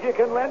 only if you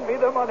can lend me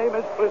the money,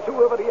 mistress,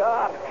 whoever you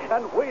are,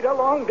 and wait a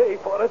long day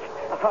for it.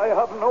 I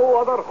have no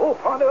other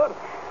hope on earth.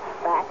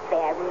 But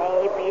there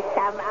may be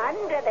some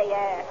under the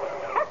earth.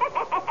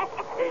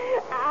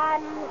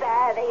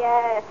 Under the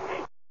earth.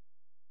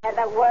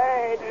 The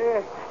word.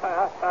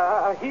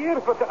 I hear,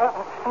 but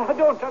I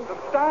don't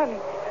understand.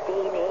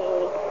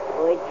 Steenie,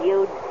 would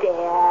you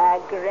dare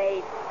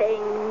great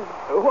things?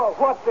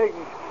 What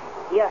things?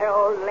 Your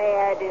old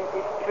laird is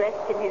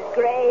distressed in his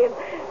grave.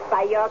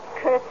 by your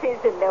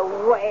curses and the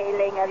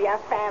wailing of your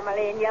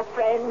family and your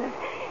friends.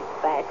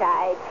 But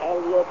I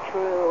tell you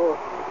true,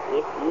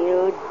 if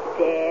you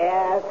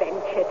dare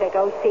venture to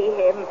go see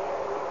him,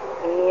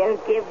 he'll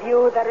give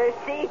you the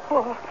receipt.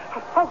 Oh,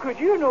 how could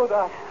you know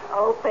that?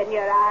 Open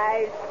your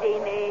eyes,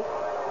 Steenie.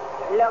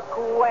 Look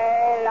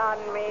well on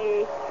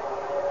me.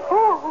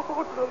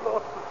 Oh, the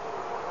Lord.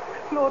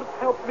 Lord,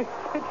 help me.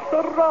 It's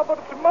Sir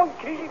Robert's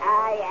monkey.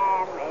 I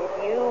am as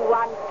you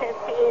want to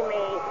see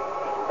me.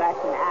 But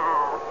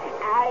now,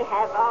 I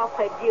have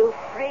offered you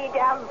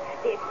freedom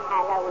this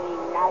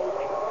Halloween night.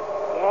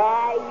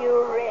 Dare you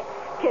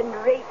risk and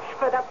reach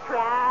for the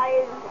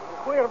prize?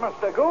 Where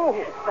must I go?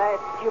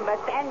 First, you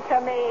must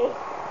answer me.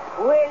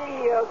 Will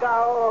you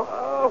go?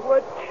 Oh,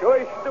 what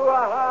choice do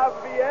I have?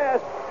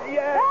 Yes,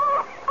 yes.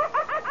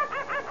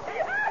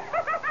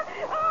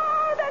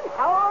 Oh, then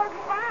hold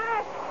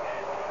fast.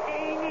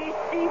 Steenie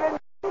Stevenson,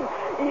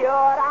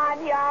 you're on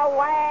your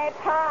way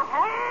to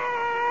hell.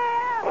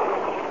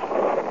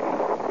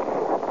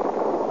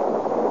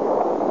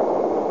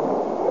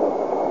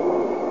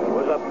 There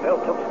was a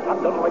belt of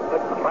thunder like the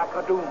crack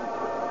of doom,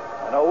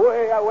 and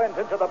away I went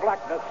into the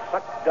blackness,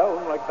 sucked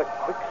down like the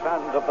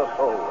quicksands of the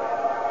Solway.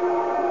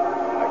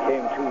 I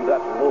came to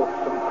that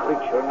loathsome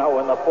creature, now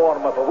in the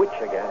form of a witch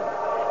again,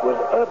 was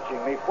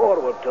urging me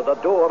forward to the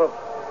door of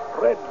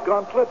Red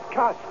Gauntlet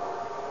Castle.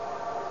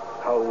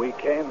 How we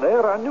came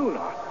there, I knew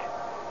not.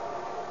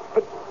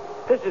 But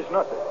this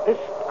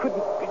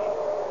couldn't be.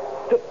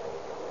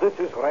 This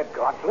is Red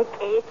Gauntlet.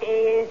 It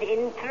is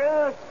in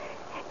truth.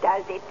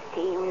 Does it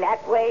seem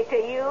that way to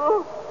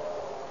you?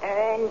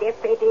 And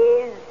if it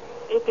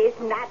is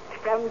not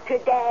from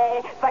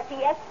today, but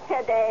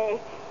yesterday.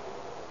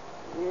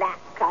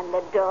 Knock on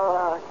the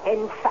door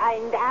and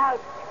find out.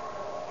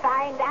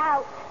 Find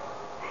out.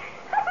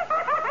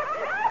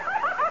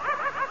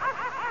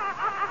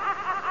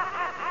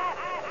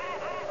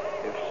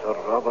 If Sir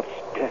Robert's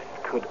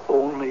death could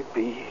only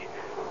be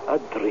a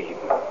dream.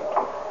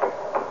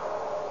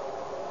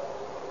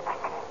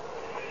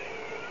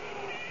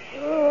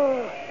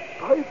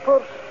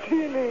 Piper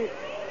Steenie,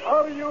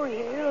 are you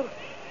here?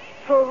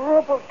 Sir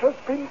Robert has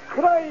been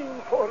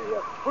crying for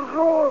you,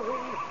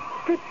 roaring,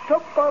 fit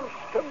to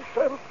burst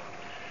himself.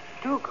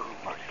 Dougal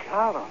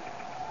McCallum,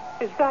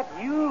 is that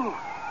you?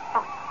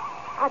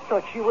 I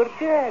thought you were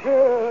dead.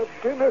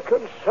 Dinna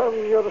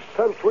concern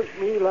yourself with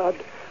me, lad.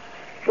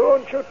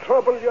 Don't you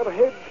trouble your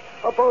head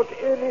about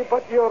any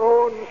but your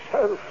own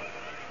self.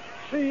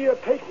 See, you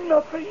take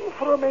nothing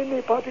from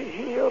anybody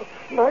here,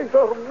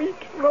 neither meat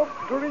nor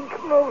drink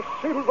nor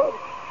silver,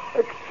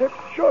 except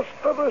just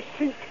the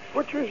receipt,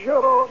 which is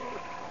your own.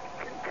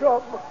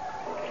 Come.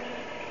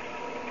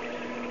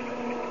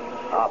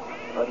 Up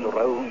and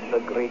round the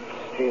great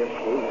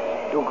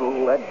staircase,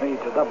 Dougal led me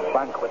to the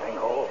banqueting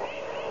hall.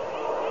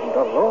 And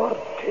the Lord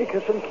take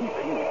us and keep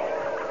him.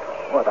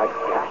 What a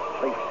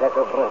ghastly set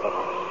of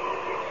revelers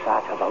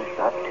sat about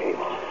that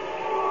table.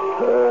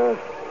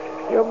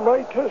 You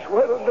might as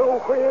well know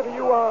where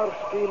you are,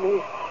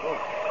 Steenie.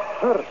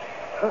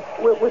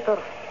 With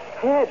her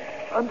head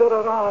under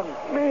her arm.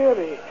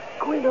 Mary,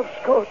 Queen of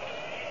Scots,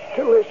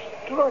 till he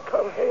struck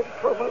her head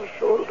from her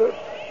shoulders.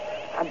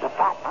 And the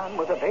fat man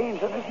with the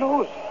veins in his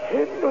nose.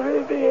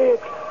 Henry VIII,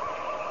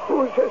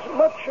 who's as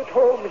much at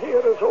home here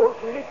as old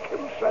Nick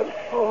himself.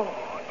 Oh,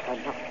 it's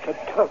enough to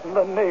turn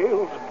the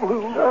nails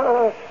blue.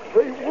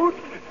 They would,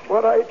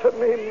 were I to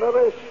name the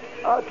rest.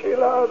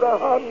 Attila the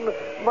Hun,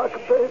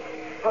 Macbeth,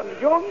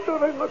 and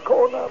yonder in the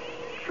corner,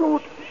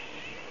 Jude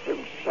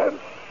himself.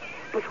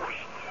 But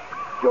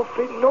you've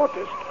been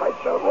noticed by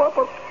Sir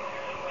Robert.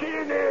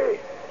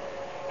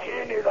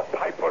 Steenie, the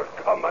piper's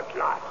come at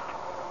last.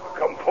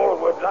 Come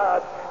forward,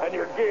 lad, and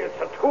you'll give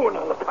us a tune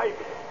on the pipe.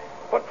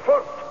 But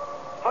first,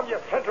 have you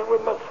settled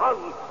with my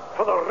son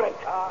for the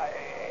rent?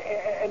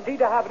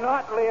 Indeed, I have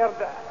not, Laird.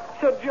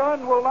 Sir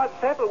John will not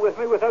settle with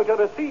me without a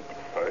receipt.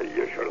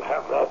 You shall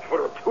have that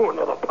for a tune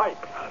of the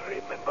pipe.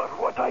 Remember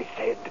what I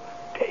said.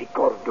 Take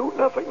or do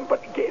nothing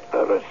but get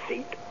the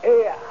receipt.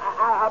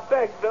 I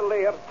beg the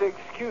Laird to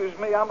excuse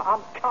me.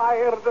 I'm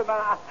tired and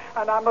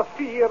I'm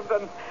afeard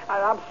and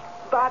I'm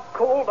that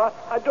cold.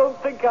 I don't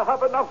think I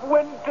have enough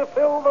wind to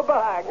fill the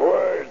bag.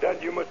 Well,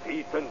 then you must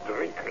eat and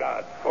drink,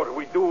 lad, for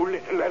we do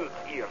little else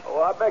here.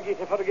 Oh, I beg you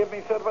to forgive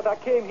me, sir, but I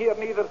came here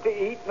neither to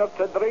eat, nor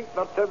to drink,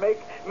 nor to make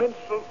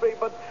minstrelsy,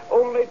 but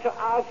only to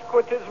ask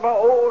what is my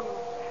own,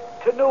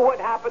 to know what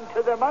happened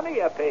to the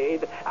money I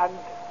paid,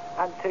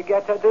 and to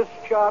get a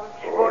discharge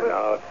for it.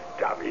 Now,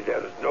 Davy,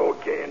 there's no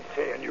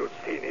gainsaying you,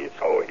 Steenie,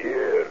 so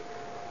here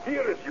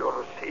is your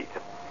receipt.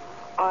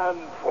 And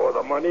for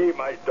the money,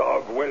 my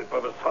dog whelp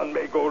of a son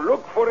may go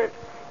look for it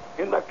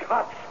in the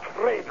cat's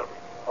cradle.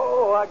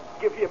 Oh, I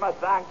give you my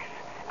thanks,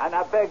 and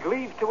I beg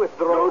leave to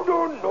withdraw.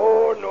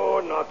 No,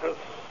 not a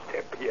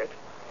step yet.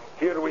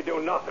 Here we do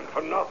nothing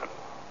for nothing.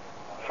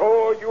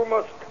 So you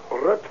must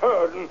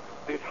return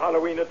this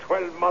Halloween at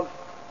 12 months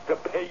to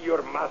pay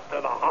your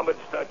master the homage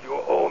that you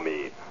owe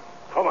me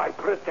for my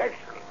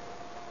protection.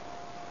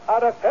 I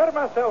refer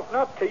myself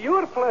not to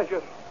your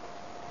pleasure,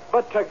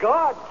 but to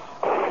God's.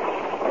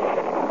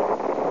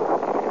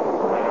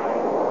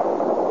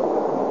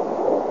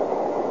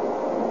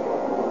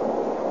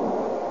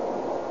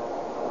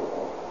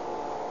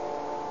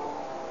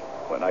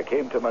 I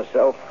came to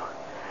myself,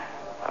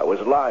 I was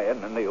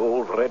lying in the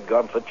old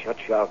red-gauntlet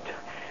churchyard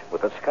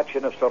with the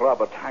scutcheon of Sir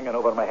Robert hanging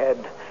over my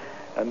head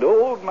and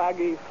old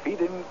Maggie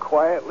feeding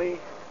quietly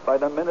by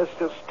the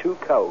minister's 2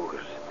 cows.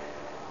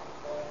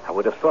 I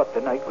would have thought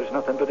the night was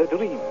nothing but a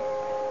dream,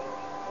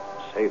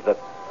 save that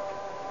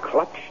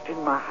clutched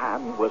in my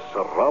hand was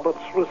Sir Robert's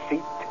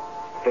receipt,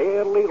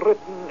 fairly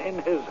written in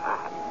his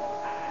hand.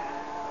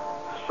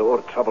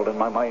 Sore troubled in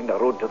my mind, I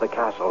rode to the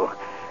castle,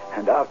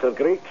 and after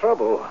great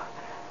trouble,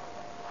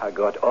 I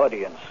got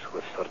audience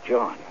with Sir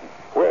John.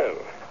 Well,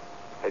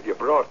 have you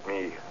brought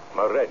me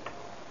my rent?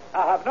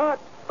 I have not,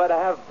 but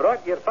I have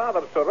brought your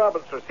father Sir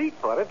Robert's receipt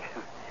for it.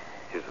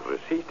 His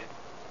receipt?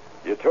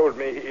 You told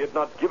me he had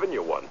not given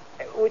you one.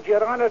 Would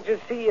your honor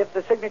just see if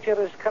the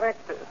signature is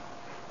correct?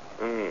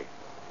 Well,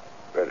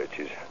 it's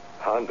his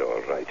hand,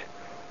 all right.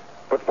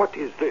 But what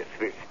is this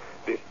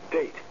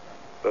date?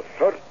 The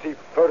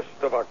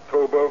 31st of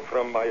October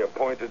from my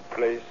appointed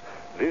place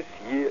this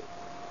year.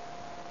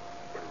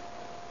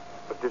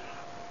 But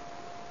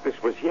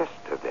this was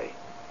yesterday.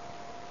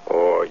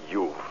 Oh,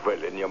 you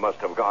villain, you must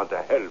have gone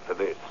to hell for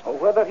this. Oh,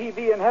 whether he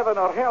be in heaven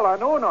or hell, I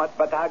know not,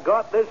 but I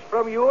got this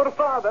from your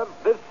father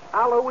this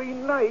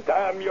Halloween night.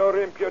 Damn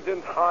your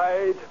impudent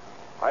hide.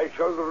 I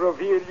shall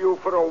reveal you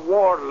for a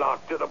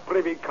warlock to the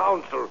Privy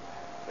Council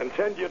and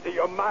send you to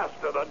your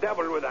master, the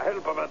devil, with the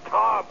help of a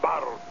tar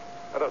barrel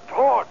and a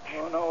torch.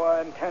 Oh, no,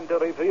 I intend to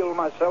reveal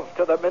myself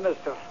to the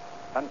minister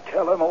and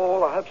tell him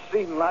all I have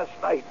seen last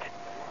night.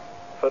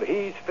 For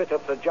he's fitter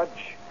to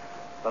judge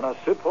than a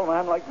simple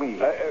man like me.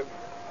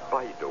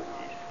 By the way,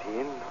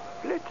 Steen,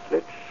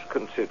 let's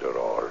consider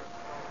all.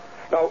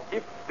 Now,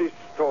 if this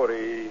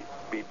story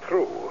be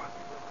true,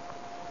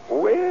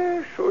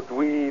 where should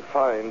we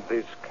find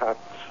this cat's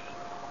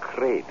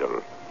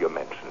cradle you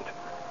mentioned?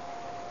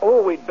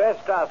 Oh, we'd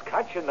best ask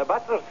Hutchin, the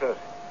butler, sir.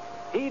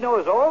 He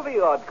knows all the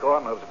odd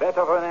corners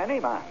better than any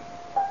man.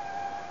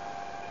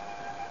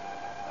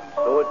 And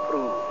so it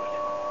proved.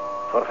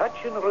 For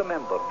Hutchin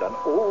remembered an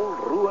old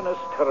ruinous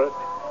turret,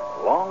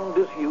 long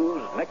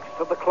disused next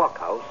to the clock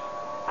house,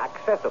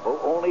 accessible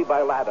only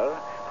by ladder,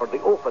 for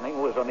the opening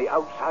was on the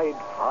outside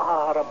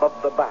far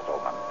above the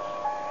battlements.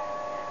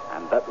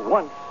 And that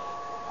once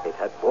it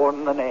had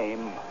borne the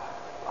name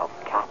of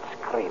Cat's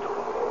Cradle.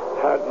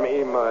 Hand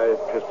me my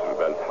pistol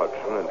belt,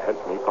 Hudson, and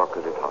help me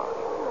buckle it on.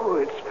 Oh,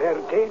 it's fair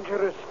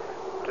dangerous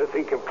to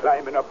think of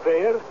climbing up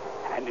there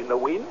and in the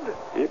wind.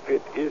 If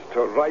it is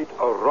to right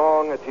or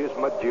wrong, it is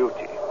my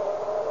duty.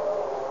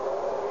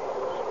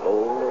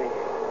 Slowly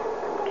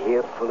and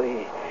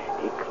carefully,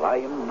 he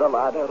climbed the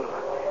ladder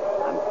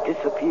and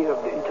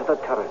disappeared into the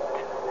turret.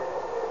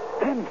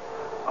 Then,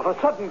 of a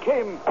sudden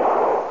came...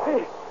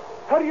 Hey,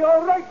 are you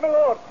all right, my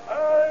lord?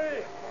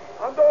 Aye,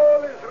 and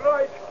all is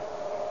right.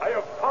 I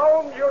have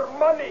found your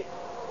money.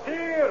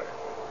 Here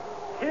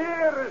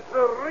is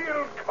the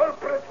real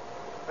culprit.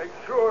 Make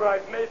sure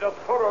I've made a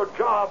thorough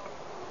job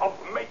of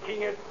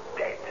making it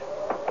dead.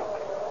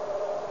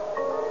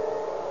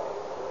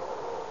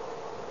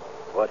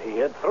 What he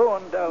had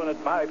thrown down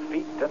at my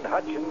feet and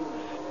Hutchins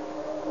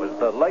was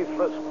the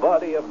lifeless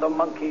body of the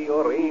monkey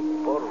or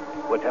ape or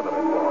whatever it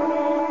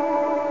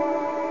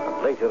was.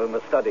 And later in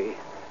the study,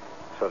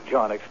 Sir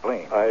John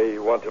explained. I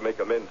want to make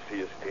amends to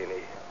you,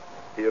 Steenie.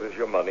 Here is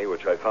your money,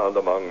 which I found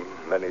among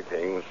many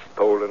things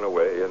stolen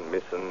away and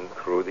missing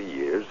through the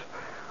years,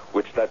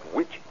 which that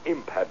witch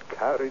imp had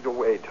carried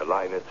away to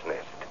line its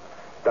nest.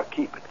 Now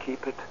keep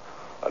it,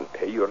 and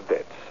pay your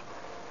debts.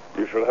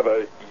 You shall have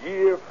a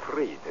year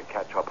free to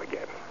catch up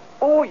again.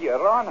 Oh,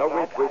 Your Honor.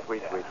 Now,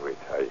 wait.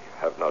 I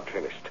have not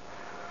finished.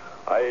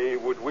 I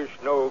would wish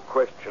no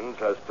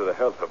questions as to the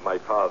health of my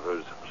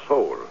father's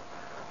soul,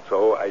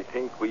 so I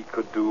think we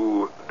could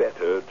do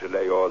better to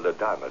lay all the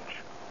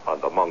damage on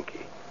the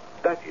monkey.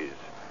 That is,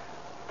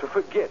 to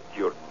forget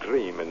your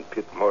dream in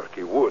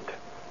Pitmurky Wood.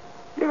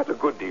 You had a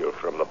good deal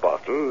from the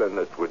bottle, and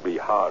it would be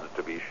hard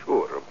to be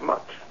sure of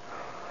much.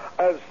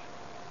 As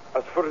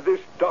for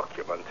this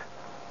document,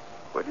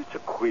 well, it's a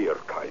queer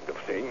kind of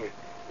thing.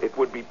 It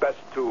would be best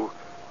to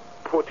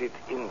put it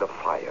in the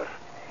fire.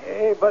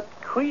 But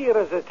queer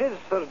as it is,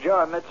 Sir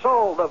John, it's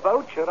all the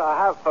voucher I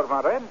have for my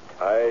rent.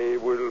 I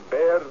will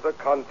bear the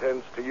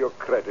contents to your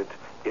credit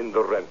in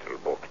the rental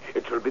book.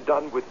 It shall be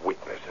done with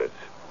witnesses.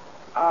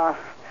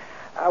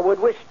 I would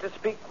wish to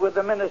speak with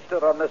the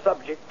minister on the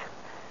subject,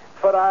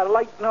 for I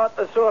like not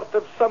the sort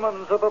of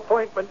summons of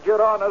appointment Your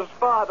Honour's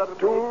father...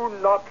 Do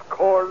not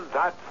call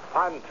that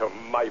phantom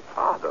my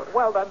father.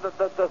 Well, then,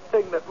 the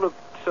thing that looked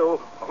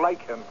so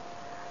like him.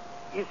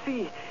 You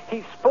see,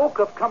 he spoke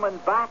of coming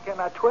back in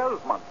a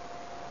 12-month,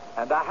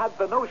 and I had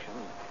the notion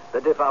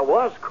that if I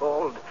was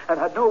called and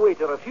had no way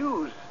to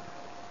refuse,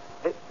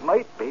 it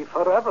might be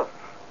forever.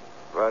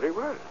 Very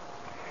well.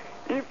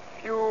 If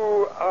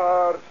you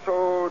are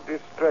so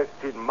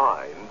distressed in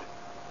mind,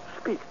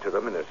 speak to the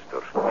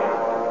minister.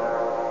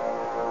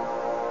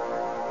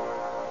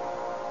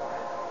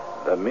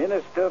 The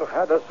minister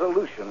had a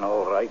solution,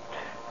 all right.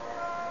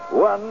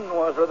 One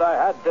was that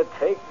I had to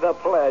take the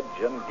pledge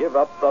and give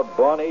up the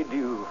bonny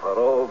due for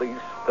all these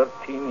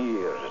 13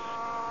 years.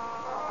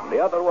 And the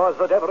other was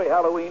that every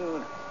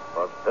Halloween,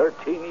 for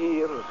 13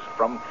 years,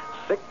 from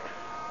 6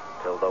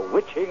 till the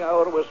witching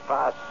hour was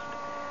past,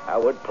 I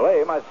would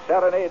play my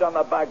serenade on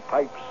the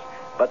bagpipes,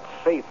 but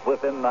safe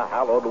within the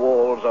hallowed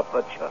walls of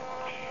the church.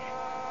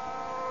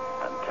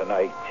 And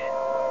tonight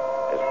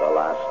is the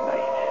last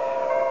night.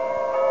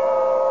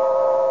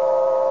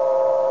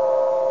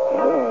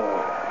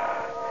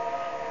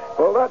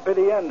 Will that be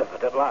the end of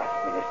it at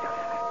last, Minister?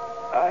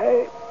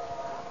 Aye.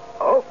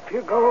 Off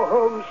you go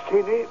home,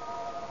 Steenie.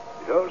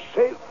 You're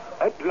safe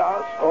at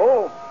last.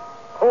 Home?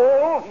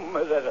 Home,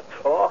 is it?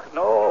 Oh,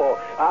 no.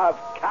 I've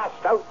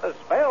cast out the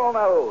spell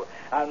now,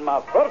 and my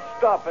first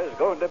stop is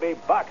going to be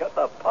back at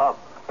the pub.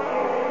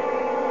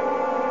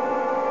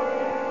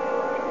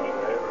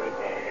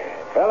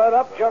 Fill it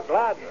up, Chuck,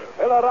 lad.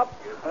 Fill it up.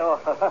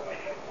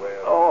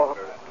 Oh,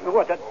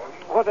 what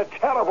a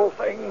terrible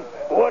thing.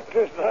 What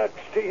is that,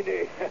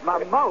 Steenie?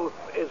 My mouth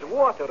is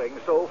watering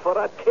so for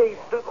a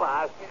taste at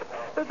last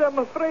that I'm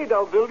afraid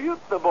I'll dilute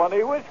the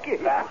bonny whiskey.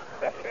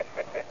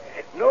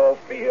 No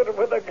fear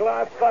with a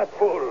glass that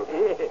full.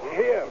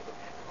 Here,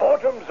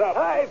 bottoms up.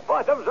 Aye,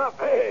 bottoms up.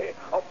 Hey.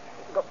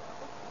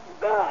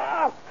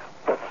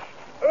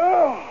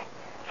 Oh,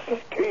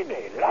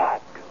 Steenie,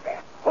 lad.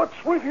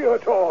 What's with you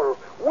at all?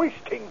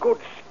 Wasting good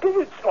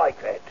spirits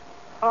like that.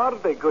 Are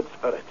they good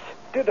spirits?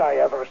 Did I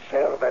ever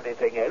serve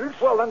anything else?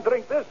 Well, then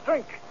drink this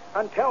drink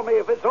and tell me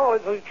if it's all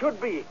as it should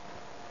be.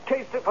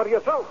 Taste it for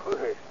yourself.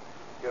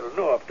 You'll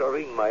not have to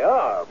wring my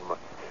arm.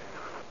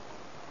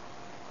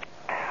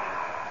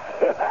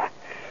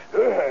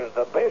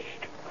 The best.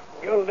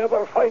 You'll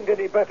never find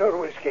any better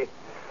whiskey.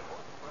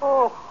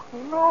 Oh,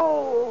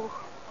 no.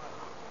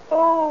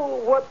 Oh,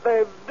 what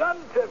they've done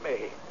to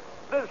me.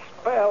 This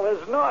spell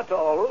is not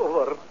all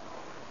over.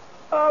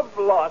 I've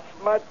lost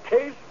my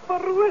taste for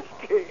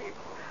whiskey.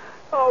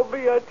 I'll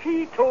be a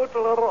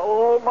teetotaler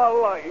all my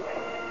life.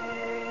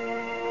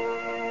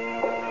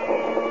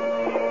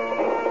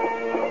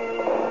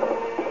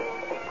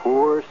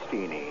 Poor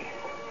Steenie.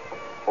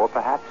 Or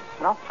perhaps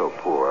not so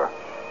poor,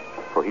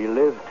 for he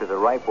lived to the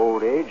ripe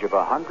old age of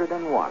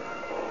 101.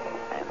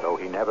 And though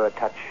he never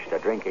touched a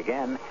drink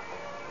again,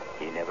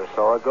 he never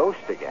saw a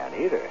ghost again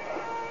either.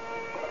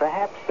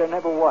 Perhaps there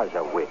never was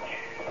a witch,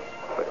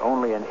 but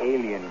only an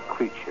alien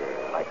creature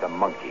like a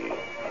monkey,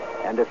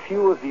 and a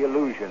few of the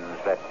illusions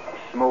that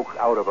smoke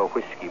out of a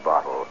whiskey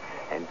bottle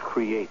and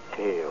create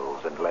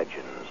tales and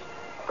legends,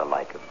 the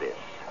like of this.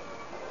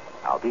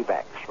 I'll be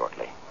back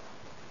shortly.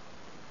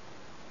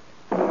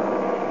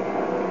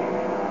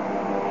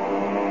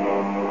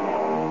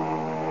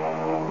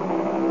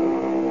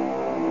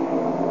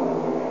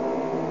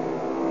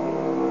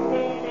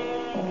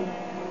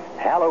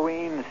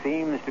 Halloween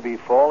seems to be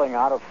falling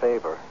out of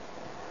favor.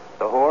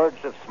 The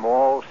hordes of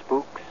small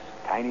spooks,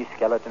 tiny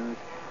skeletons,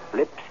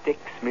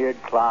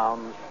 lipstick-smeared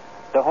clowns,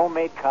 the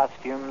homemade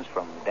costumes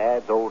from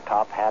Dad's old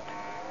top hat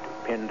to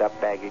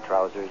pinned-up baggy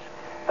trousers,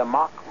 the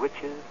mock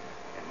witches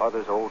in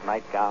Mother's old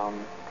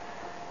nightgown,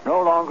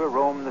 no longer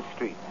roam the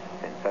streets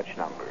in such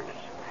numbers,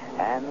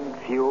 and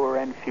fewer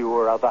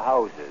are the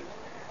houses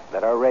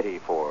that are ready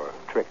for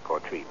trick or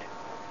treat.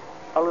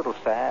 A little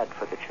sad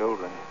for the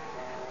children,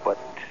 but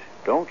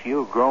don't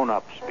you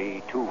grown-ups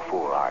be too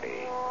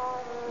foolhardy.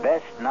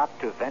 Best not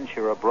to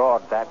venture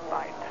abroad that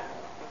night,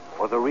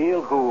 for the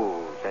real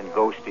ghouls and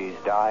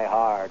ghosties die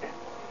hard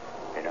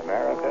in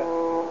America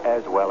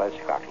as well as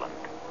Scotland.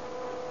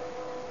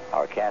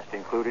 Our cast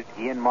included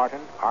Ian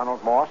Martin,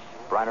 Arnold Moss,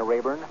 Bryna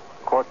Rayburn,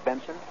 Court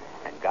Benson,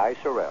 and Guy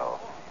Sorrell.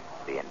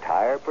 The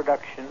entire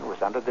production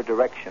was under the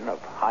direction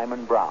of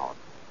Hyman Brown.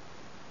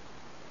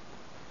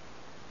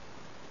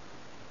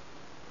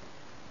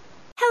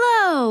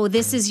 Hello,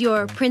 this is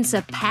your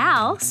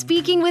Principal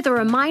speaking with a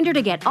reminder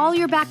to get all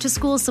your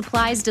back-to-school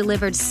supplies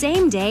delivered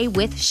same day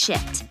with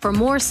Shipt. For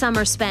more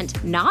summer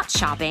spent not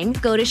shopping,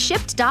 go to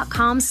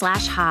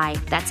shipt.com/hi.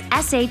 That's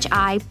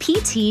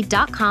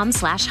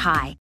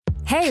SHIPT.com/hi.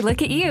 Hey,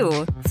 look at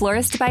you.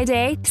 Florist by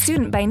day,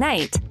 student by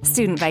night.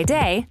 Student by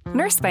day,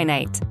 nurse by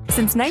night.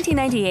 Since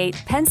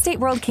 1998, Penn State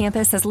World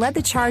Campus has led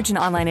the charge in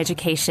online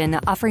education,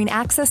 offering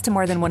access to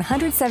more than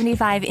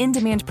 175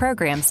 in-demand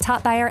programs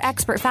taught by our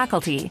expert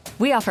faculty.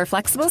 We offer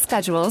flexible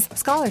schedules,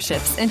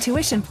 scholarships, and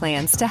tuition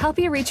plans to help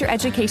you reach your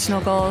educational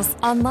goals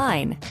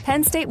online.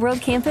 Penn State World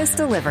Campus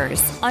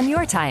delivers on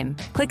your time.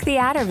 Click the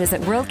ad or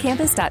visit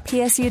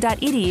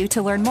worldcampus.psu.edu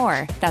to learn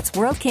more. That's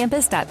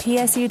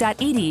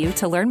worldcampus.psu.edu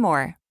to learn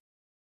more.